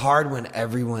love, it's hard when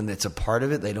everyone that's a part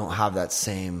of it, they don't have that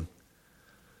same,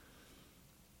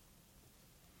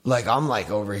 like I'm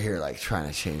like over here like trying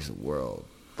to change the world.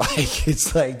 Like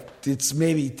it's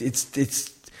maybe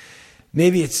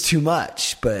it's too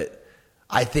much, but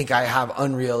I think I have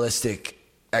unrealistic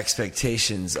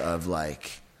expectations of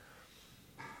like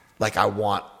I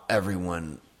want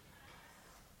everyone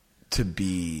to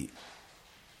be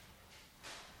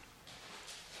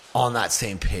on that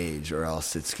same page, or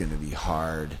else it's going to be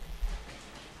hard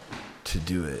to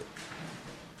do it,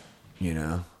 you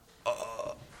know?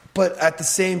 But at the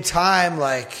same time,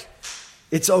 like,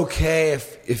 it's okay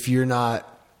if you're not,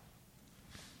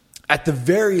 at the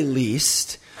very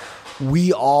least,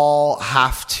 we all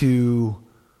have to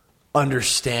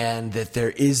understand that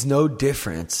there is no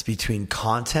difference between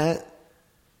content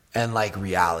and like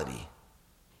reality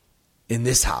in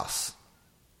this house.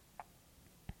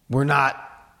 We're not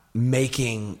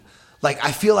making, like,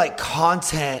 I feel like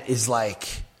content is like,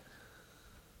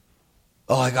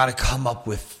 oh, I got to come up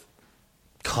with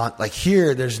like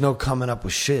here, there's no coming up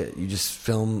with shit. You just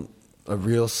film a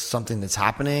real something that's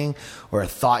happening or a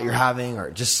thought you're having or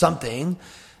just something,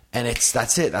 and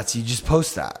that's it. You just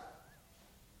post that.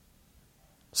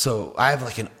 So I have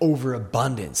like an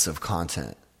overabundance of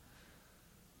content.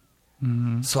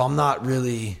 Mm-hmm. So I'm not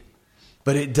really,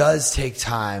 but it does take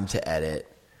time to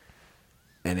edit,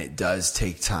 and it does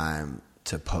take time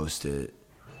to post it,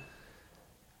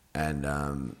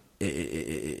 and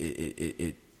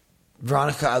it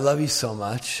Veronica, I love you so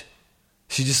much.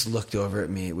 She just looked over at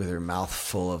me with her mouth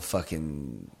full of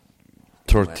fucking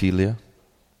tortilla.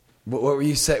 What were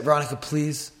you saying, Veronica?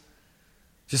 Please,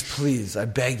 just please, I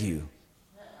beg you.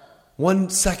 1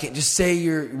 second, just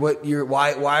say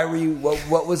why were you?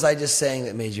 What was I just saying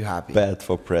that made you happy? Pat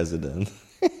for president.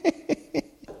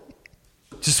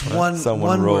 Just one. Someone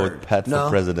one wrote word. Pat for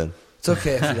president. It's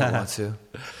okay if you don't want to.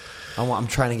 I'm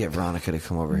trying to get Veronica to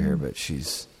come over here, but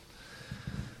she's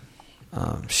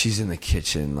in the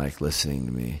kitchen, like listening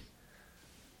to me.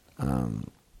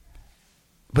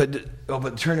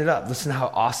 But turn it up. Listen to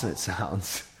how awesome it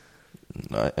sounds.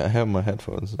 I have my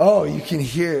headphones. Oh, you can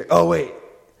hear. Oh, wait.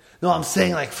 No, I'm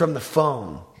saying like from the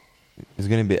phone. It's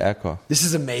gonna be echo. This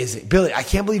is amazing, Billy. I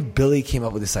can't believe Billy came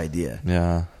up with this idea.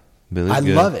 Yeah, Billy's I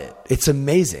good. love it. It's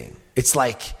amazing. It's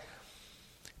like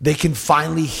they can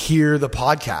finally hear the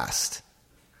podcast.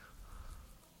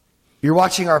 You're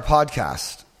watching our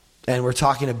podcast, and we're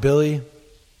talking to Billy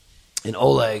and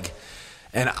Oleg,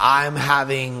 and I'm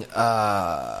having,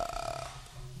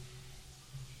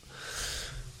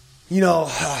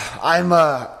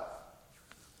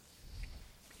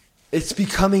 it's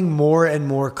becoming more and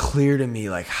more clear to me,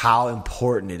 like how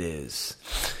important it is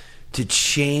to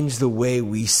change the way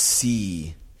we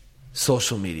see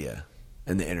social media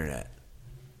and the internet.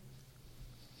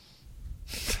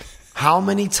 How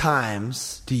many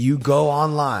times do you go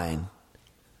online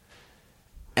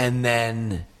and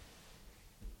then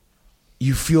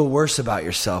you feel worse about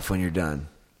yourself when you're done?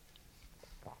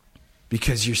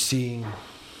 Because you're seeing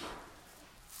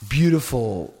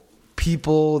beautiful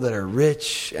people that are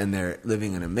rich and they're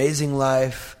living an amazing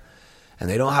life and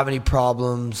they don't have any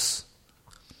problems.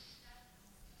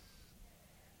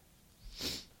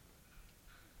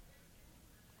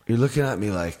 You're looking at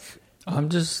me like, I'm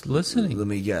just listening. Let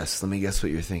me guess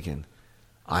what you're thinking.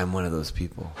 I'm one of those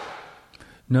people.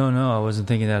 No, I wasn't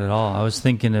thinking that at all. I was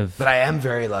thinking of... But I am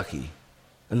very lucky.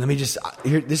 And let me just...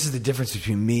 this is the difference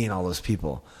between me and all those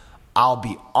people. I'll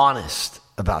be honest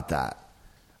about that.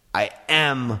 I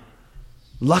am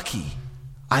lucky.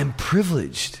 I'm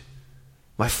privileged.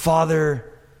 My father...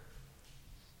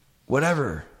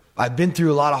 Whatever. I've been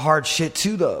through a lot of hard shit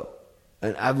too, though.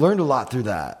 And I've learned a lot through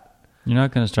that. You're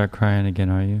not going to start crying again,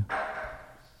 are you?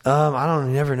 I don't.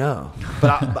 You never know.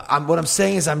 But what I'm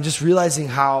saying is, I'm just realizing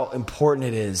how important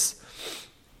it is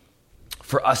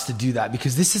for us to do that,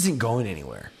 because this isn't going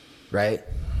anywhere, right?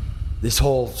 This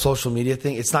whole social media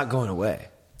thing, it's not going away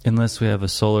unless we have a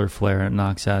solar flare and it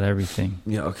knocks out everything.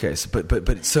 Yeah. Okay. So,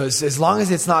 but so as long as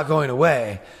it's not going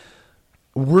away,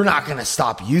 we're not going to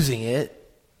stop using it.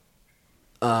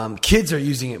 Kids are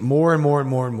using it more and more and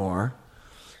more and more,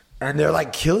 and they're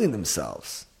like killing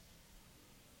themselves.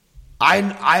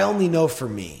 I only know for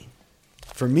me.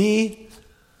 For me,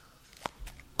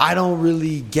 I don't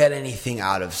really get anything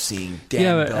out of seeing Dan.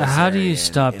 Yeah, but how do you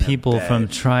stop people from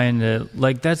trying to,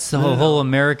 like, that's the whole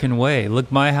American way.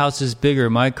 Look, my house is bigger,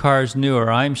 my car's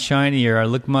newer, I'm shinier,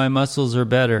 look, my muscles are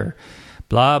better,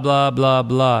 blah, blah, blah,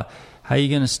 blah. How are you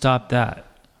going to stop that?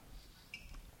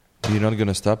 You're not going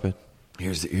to stop it.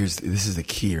 This is the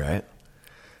key, right?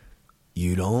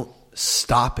 You don't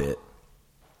stop it.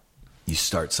 You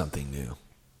start something new.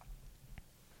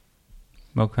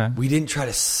 Okay. We didn't try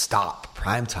to stop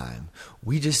primetime.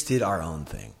 We just did our own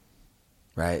thing,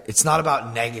 right? It's not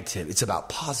about negative. It's about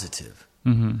positive,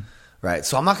 right?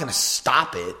 So I'm not going to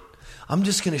stop it. I'm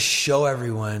just going to show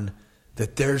everyone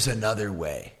that there's another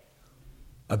way,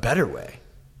 a better way,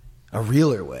 a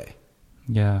realer way.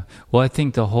 Yeah. Well, I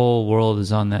think the whole world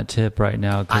is on that tip right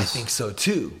now. I think so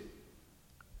too.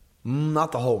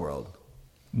 Not the whole world.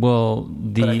 Well,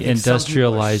 But I the think some people are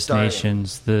industrialized starting.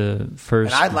 nations, the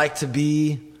first. And I'd like to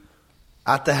be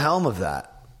at the helm of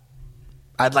that.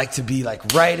 I'd like to be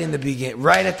like right in the beginning,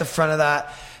 right at the front of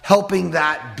that, helping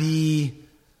that be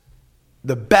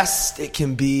the best it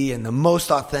can be and the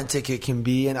most authentic it can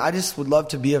be. And I just would love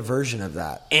to be a version of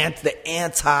that. And the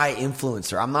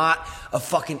anti-influencer. I'm not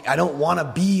I don't want to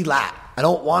be that. I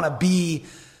don't want to be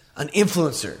an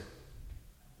influencer.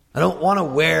 I don't want to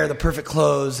wear the perfect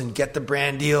clothes and get the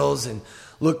brand deals and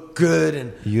look good.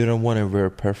 And You don't want to wear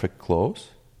perfect clothes?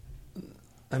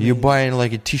 I You're mean, buying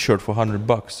like a T-shirt for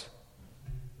 $100.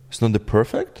 It's not the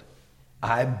perfect?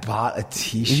 I bought a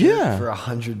T-shirt Yeah. for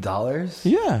 $100.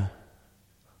 Yeah.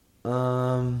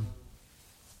 I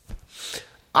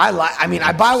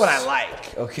buy what I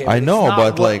like. Okay, I it's know, not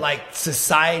but, what, like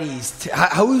society's.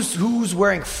 Who's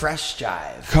wearing Fresh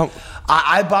Jive? Come-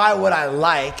 I buy what I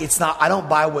like. It's not. I don't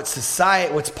buy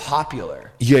what's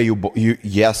popular. Yeah,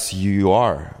 yes, you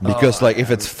are. Because like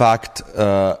if it's fact,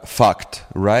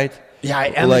 right? Yeah, I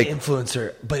am like, an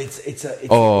influencer, but it's a.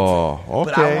 Oh,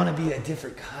 But I okay. want to be a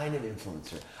different kind of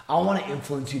influencer. I want to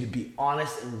influence you to be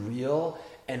honest and real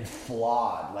and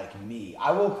flawed like me.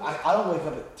 I don't wake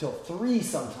up till 3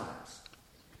 sometimes.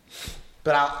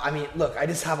 But look, I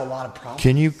just have a lot of problems.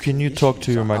 Can you talk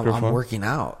to your I'm microphone? working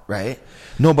out, right?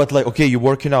 No, but like, okay, you're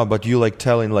working out, but you like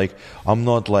telling like, I'm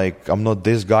not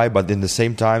this guy, but in the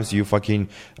same times you fucking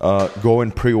go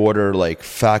and pre-order like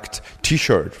fact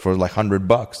T-shirt for like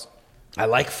 $100. I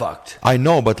like fucked. I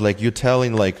know, but like you're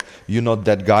telling like you're not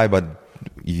that guy, but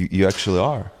you actually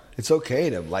are. It's okay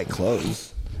to like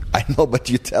clothes. I know, but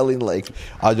you're telling like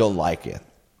I don't like it.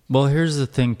 Well, here's the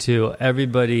thing, too.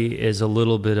 Everybody is a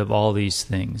little bit of all these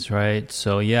things, right?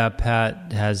 So, yeah,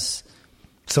 Pat has...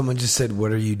 Someone just said,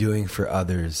 "What are you doing for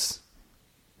others?"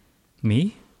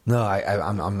 Me? No,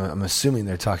 I'm assuming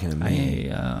they're talking to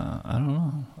me. I don't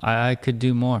know. I could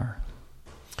do more.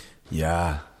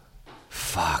 Yeah.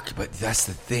 Fuck. But that's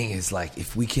the thing is like,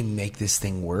 if we can make this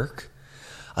thing work,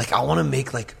 like I want to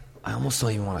make like, I almost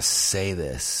don't even want to say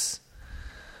this.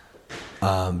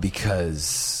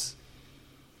 Because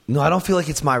no, I don't feel like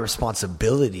it's my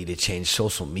responsibility to change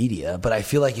social media, but I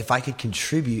feel like if I could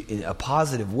contribute in a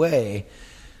positive way,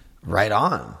 right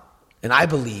on. And I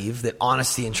believe that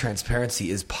honesty and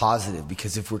transparency is positive,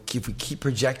 because if we keep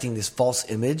projecting this false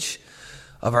image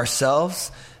of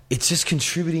ourselves, it's just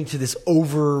contributing to this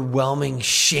overwhelming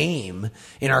shame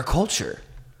in our culture.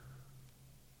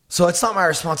 So it's not my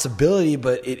responsibility,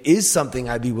 but it is something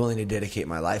I'd be willing to dedicate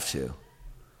my life to.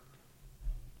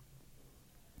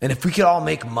 And if we could all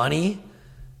make money,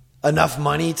 enough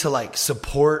money to like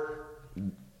support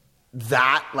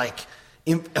that, like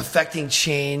affecting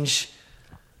change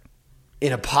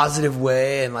in a positive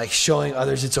way and like showing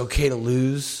others it's okay to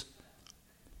lose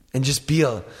and just be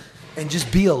a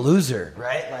loser,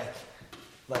 right?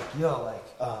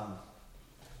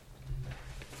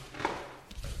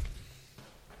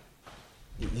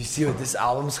 You see what this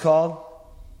album's called?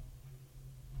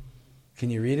 Can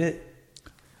you read it?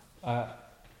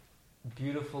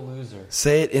 Beautiful Loser.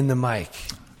 Say it in the mic.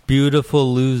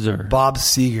 Beautiful Loser. Bob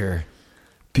Seger.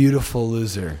 Beautiful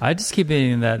Loser. I just keep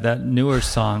hitting that newer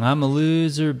song. I'm a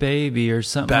loser, baby, or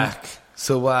something. Back.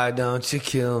 So why don't you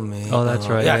kill me? Oh, that's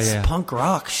right. Yeah, Yeah, it's yeah. punk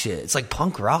rock shit. It's like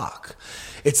punk rock.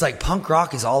 It's like punk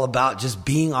rock is all about just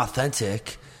being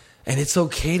authentic, and it's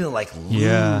okay to like lose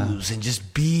Yeah. and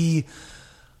just be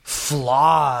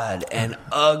flawed and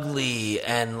ugly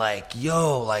and like,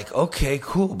 okay,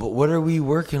 cool, but what are we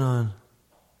working on?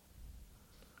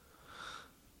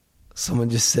 Someone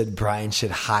just said Brian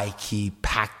should high key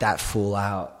pack that fool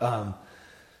out.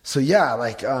 So yeah,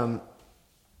 like, and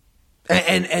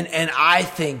I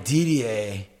think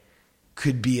DDA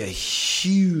could be a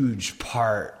huge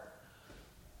part.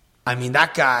 I mean,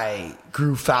 that guy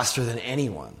grew faster than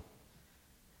anyone.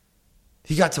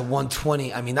 He got to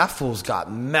 120. I mean, that fool's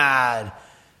got mad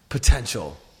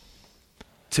potential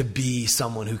to be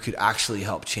someone who could actually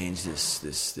help change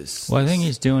this. Well, I think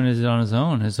he's doing it on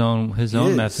his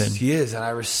own method. He is, and I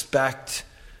respect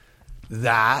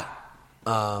that.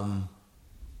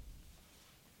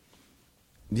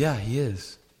 Yeah, he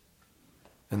is.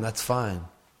 and that's fine.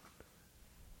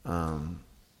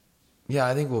 Yeah,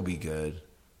 I think we'll be good.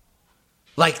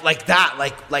 Like that.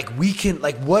 Like we can.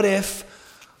 Like, what if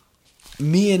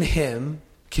me and him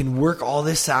can work all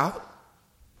this out,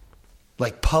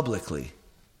 like publicly,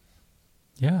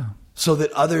 Yeah. so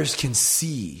that others can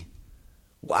see.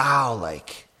 Wow,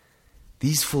 like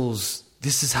these fools.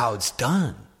 This is how it's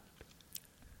done.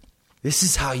 This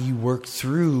is how you work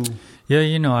through. Yeah,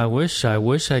 you know, I wish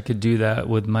I could do that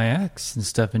with my ex and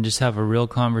stuff and just have a real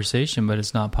conversation, but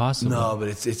it's not possible. No, but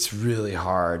it's really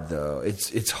hard though.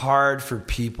 It's hard for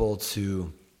people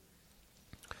to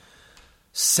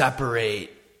separate.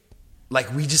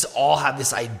 Like, we just all have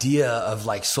this idea of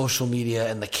like social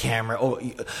media and the camera. Oh,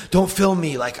 don't film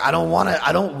me. Like, I don't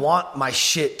want my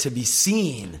shit to be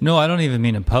seen. No, I don't even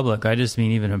mean in public. I just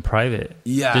mean even in private.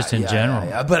 Yeah, just in general.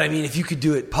 Yeah. But I mean, if you could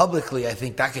do it publicly, I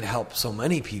think that could help so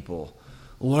many people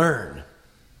learn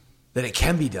that it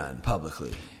can be done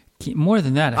publicly. More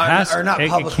than that,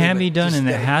 it can be done, and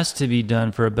it has to be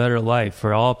done for a better life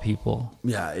for all people.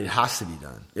 Yeah, it has to be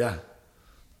done. Yeah.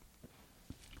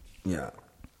 Yeah.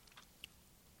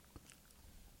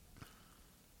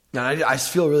 And I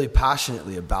feel really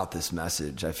passionately about this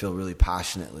message. I feel really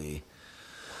passionately.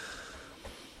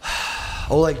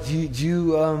 Oleg, do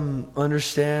you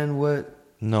understand what?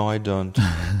 No, I don't.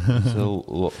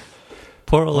 So,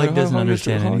 Poor Oleg doesn't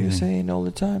understand anything. How are you anything. saying all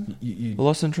the time? You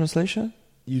Lost in translation?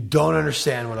 You don't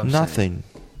understand what I'm saying. Nothing.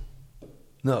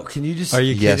 No, can you just? Are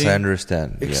you Yes, kidding? I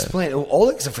understand. explain? Well,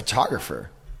 Oleg's a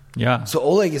photographer, Yeah. so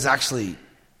Oleg is actually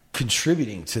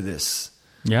contributing to this,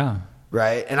 Yeah.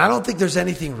 right? And I don't think there's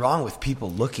anything wrong with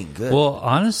people looking good. Well,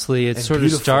 honestly, it And sort of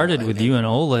beautiful, started I with think. you and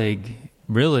Oleg,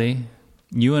 really.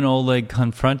 You and Oleg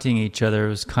confronting each other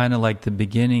was kind of like the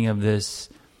beginning of this,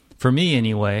 for me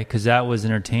anyway, because that was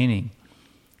entertaining.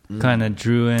 Kind of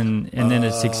drew in, and then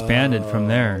it's expanded from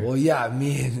there. Well, yeah,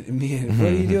 me and what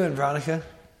are you doing, Veronica?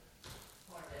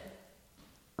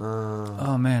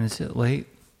 Oh man, is it late?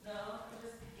 No, I'm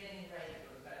just getting ready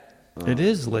for bed. It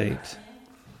is late.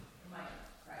 My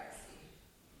privacy.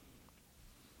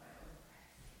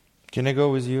 Can I go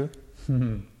with you?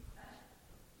 Then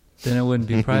it wouldn't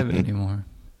be private anymore.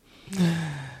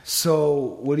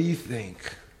 So, what do you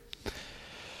think?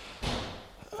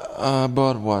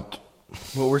 About what?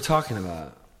 What we're talking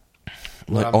about?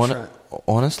 Like, I'm trying-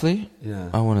 honestly, Yeah.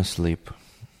 I want to sleep.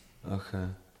 Okay.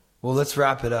 Well, let's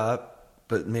wrap it up.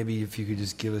 But maybe if you could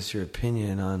just give us your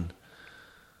opinion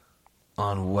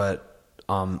on what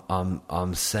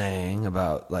I'm saying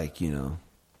about, like, you know.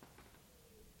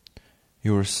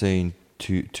 You were saying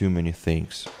too many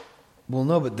things. Well,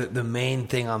 no, but the main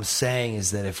thing I'm saying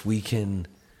is that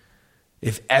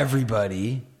if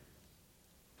everybody,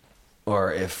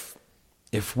 or if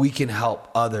we can help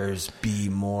others be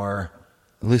more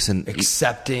Listen,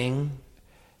 accepting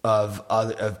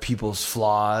of people's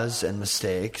flaws and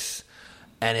mistakes,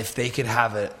 and if they could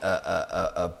have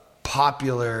a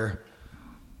popular,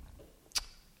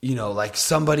 you know, like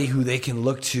somebody who they can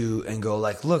look to and go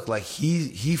like, look, like he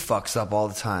fucks up all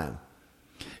the time.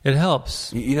 It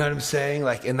helps. You know what I'm saying?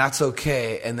 Like, and that's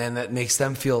okay. And then that makes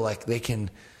them feel like they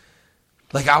can,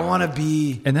 like, I want to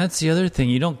be. And that's the other thing.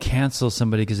 You don't cancel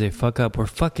somebody because they fuck up. We're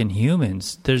fucking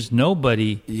humans. There's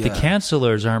nobody. Yeah. The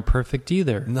cancelers aren't perfect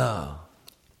either. No.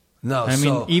 I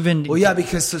mean, even- well, yeah,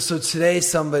 because so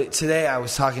today I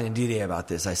was talking to D-Day about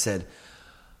this. I said,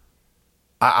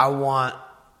 I want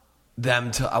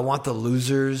the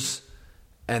losers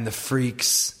and the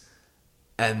freaks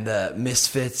and the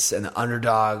misfits and the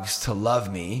underdogs to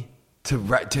love me, to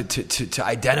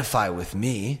identify with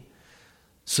me,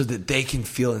 so that they can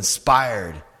feel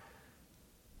inspired,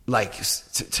 like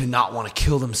to not want to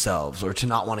kill themselves or to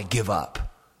not want to give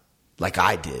up, like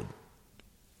I did.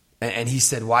 And he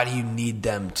said, why do you need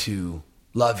them to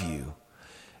love you?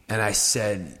 And I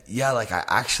said, yeah, like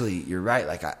you're right.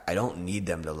 Like I don't need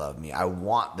them to love me. I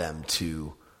want them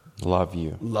to love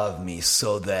you. Love me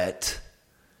so that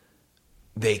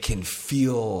they can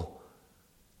feel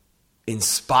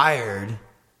inspired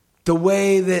the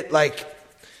way that like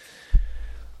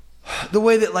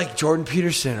Jordan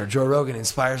Peterson or Joe Rogan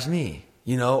inspires me,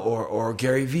 you know, or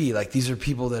Gary Vee. Like, these are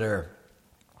people that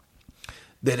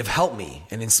have helped me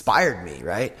and inspired me,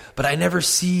 right? But I never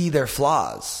see their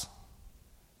flaws.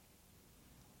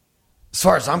 As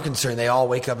far as I'm concerned, they all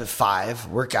wake up at 5,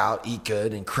 work out, eat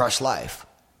good, and crush life.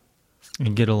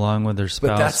 And get along with their But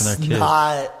spouse and their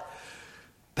kids.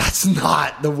 That's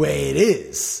not the way it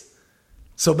is.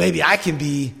 So maybe I can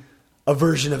be a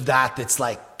version of that that's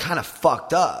like kind of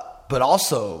fucked up, but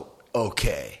also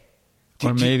okay.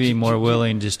 Or maybe more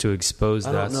willing just to expose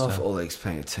I that don't know stuff. if Oleg's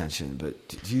paying attention, but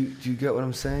do you get what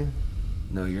I'm saying?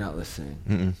 No, you're not listening.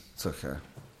 Mm-mm. It's okay.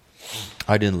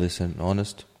 I didn't listen,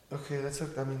 honest. Okay, that's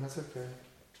okay. I mean, that's okay.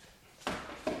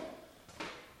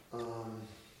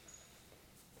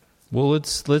 Well,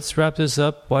 let's wrap this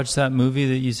up. Watch that movie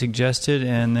that you suggested,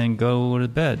 and then go to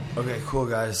bed. Okay, cool,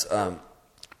 guys.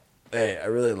 Hey, I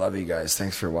really love you guys.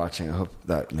 Thanks for watching. I hope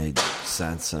that made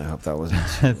sense, and I hope that wasn't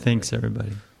too Thanks,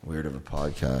 everybody. weird of a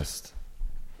podcast.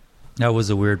 That was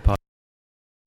a weird podcast.